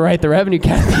got him to write the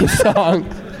RevenueCat theme song.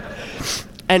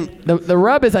 And the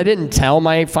rub is I didn't tell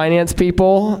my finance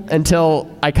people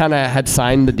until I kind of had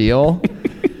signed the deal.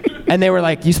 And they were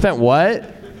like, you spent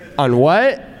what? On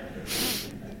what?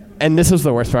 And this was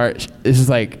the worst part. This is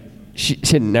like, she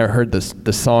had never heard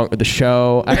the song or the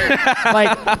show.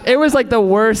 It was like the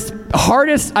worst,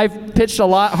 hardest. I've pitched a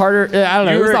lot harder. I don't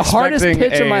know. It was the hardest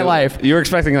pitch of my life. You were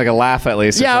expecting like a laugh at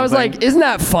least. Yeah, I was like, isn't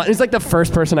that fun? It's like the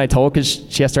first person I told because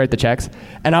she has to write the checks.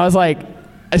 And I was like,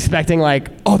 expecting like,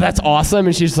 oh, that's awesome.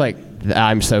 And she's like,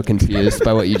 I'm so confused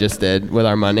by what you just did with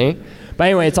our money. But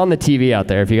anyway, it's on the TV out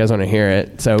there if you guys want to hear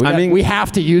it. So we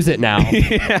have to use it now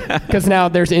because now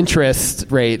there's interest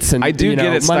rates and I do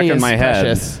get it stuck in my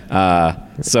precious.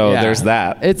 Head. There's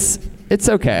that. It's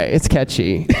okay. It's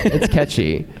catchy. It's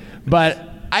catchy. But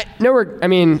I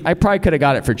probably could have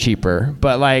got it for cheaper,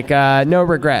 but like no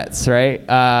regrets, right?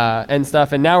 And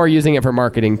stuff. And now we're using it for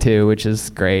marketing too, which is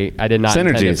great. I did not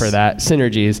intend it for that.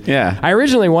 Synergies. Yeah. I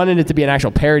originally wanted it to be an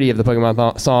actual parody of the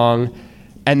Pokemon song.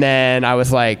 And then I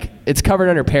was like, it's covered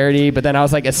under parody. But then I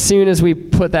was like, as soon as we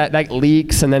put that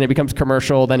leaks and then it becomes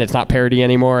commercial, then it's not parody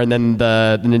anymore. And then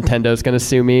the Nintendo's going to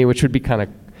sue me, which would be kind of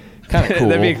cool.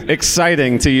 That'd be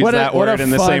exciting to use that word in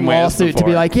the same way as before. To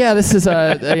be like, yeah, this is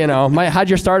how'd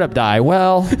your startup die?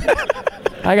 Well,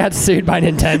 I got sued by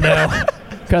Nintendo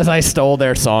because I stole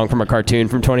their song from a cartoon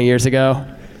from 20 years ago.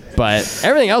 But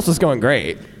everything else was going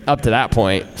great up to that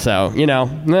point. So,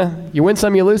 you win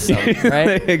some, you lose some,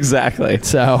 right? Exactly.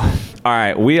 So, all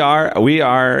right, we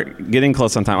are getting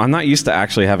close on time. I'm not used to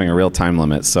actually having a real time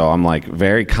limit, so I'm like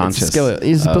very conscious.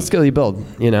 It's a skill you build,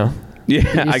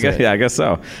 Yeah, I guess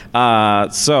so.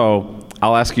 So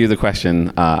I'll ask you the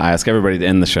question I ask everybody to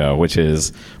end the show, which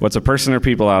is, what's a person or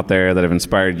people out there that have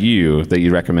inspired you that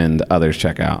you recommend others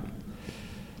check out?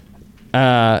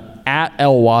 At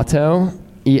Elwatto,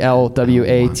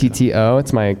 ELWATTO.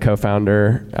 It's my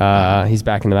co-founder. He's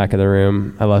back in the back of the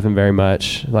room. I love him very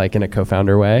much, like in a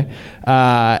co-founder way.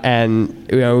 And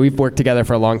we've worked together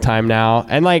for a long time now.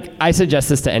 And like, I suggest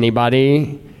this to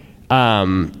anybody.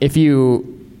 I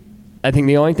think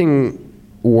the only thing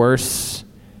worse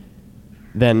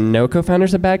than no co-founder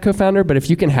is a bad co-founder. But if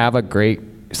you can have a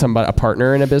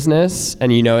partner in a business,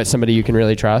 and it's somebody you can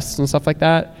really trust and stuff like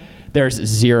that, there's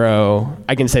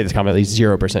I can say this confidently,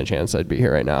 0% chance I'd be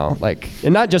here right now. Like,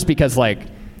 and not just because like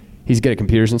he's good at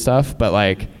computers and stuff, but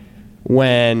like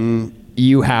when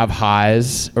you have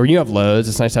highs or you have lows,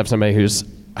 it's nice to have somebody who's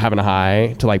having a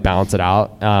high to like balance it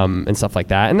out and stuff like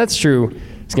that. And that's true.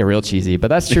 It's getting real cheesy, but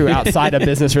that's true outside of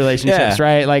business relationships,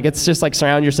 right? Like, it's just like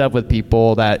surround yourself with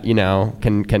people that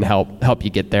can help you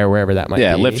get there wherever that might be.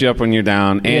 Yeah, lift you up when you're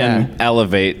down and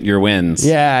elevate your wins.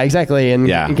 Yeah, exactly, and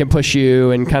can push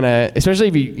you and kind of, especially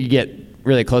if you get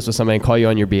really close with somebody and call you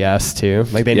on your BS too.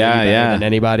 Like, they know you better than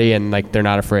anybody, and like they're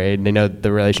not afraid. They know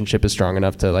the relationship is strong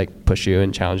enough to like push you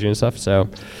and challenge you and stuff. So,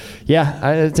 yeah,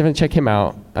 I definitely check him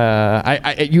out.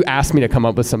 You asked me to come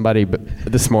up with somebody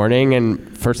this morning,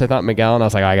 and first I thought Miguel, and I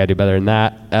was like, I gotta do better than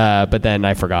that. But then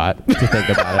I forgot to think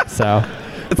about it. So.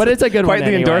 But it's a good one anyway.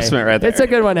 Quite the endorsement right there. It's a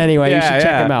good one anyway. You should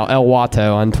check him out.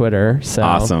 Elwatto on Twitter. So.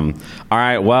 Awesome. All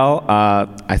right. Well,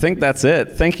 I think that's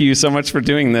it. Thank you so much for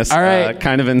doing this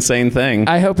kind of insane thing.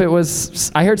 I hope it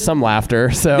was... I heard some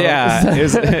laughter. So yeah.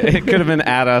 It could have been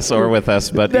at us or with us,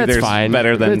 but either's fine.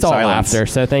 Better than it's silence. All laughter.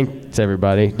 So thanks,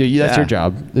 everybody. Dude, that's your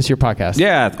job. This is your podcast.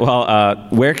 Yeah. Well,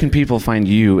 where can people find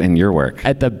you and your work?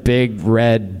 At the big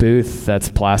red booth that's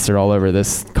plastered all over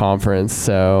this conference.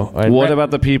 So. What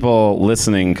about the people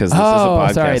listening? Because this is a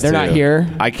podcast. Sorry, they're not here.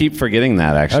 I keep forgetting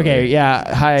that, actually. Okay,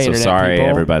 yeah. Hi, so internet sorry, people.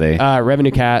 Everybody.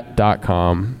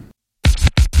 RevenueCat.com.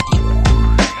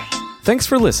 Thanks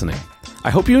for listening. I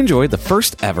hope you enjoyed the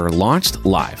first ever launched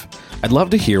live. I'd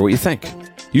love to hear what you think.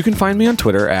 You can find me on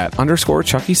Twitter at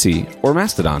 _ChuckyC or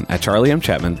Mastodon at Charlie M.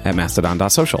 Chapman at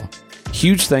mastodon.social.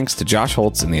 Huge thanks to Josh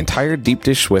Holtz and the entire Deep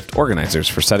Dish Swift organizers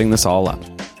for setting this all up.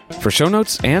 For show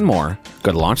notes and more,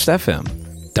 go to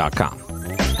launchedfm.com.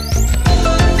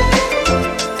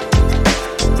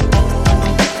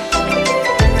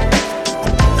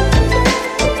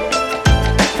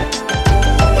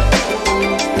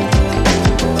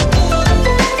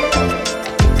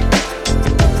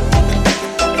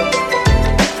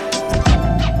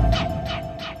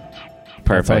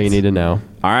 Perfect. That's all you need to know.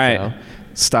 All right.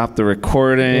 Stop the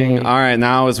recording. All right.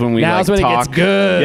 Now is when we Now's when talk. it gets good.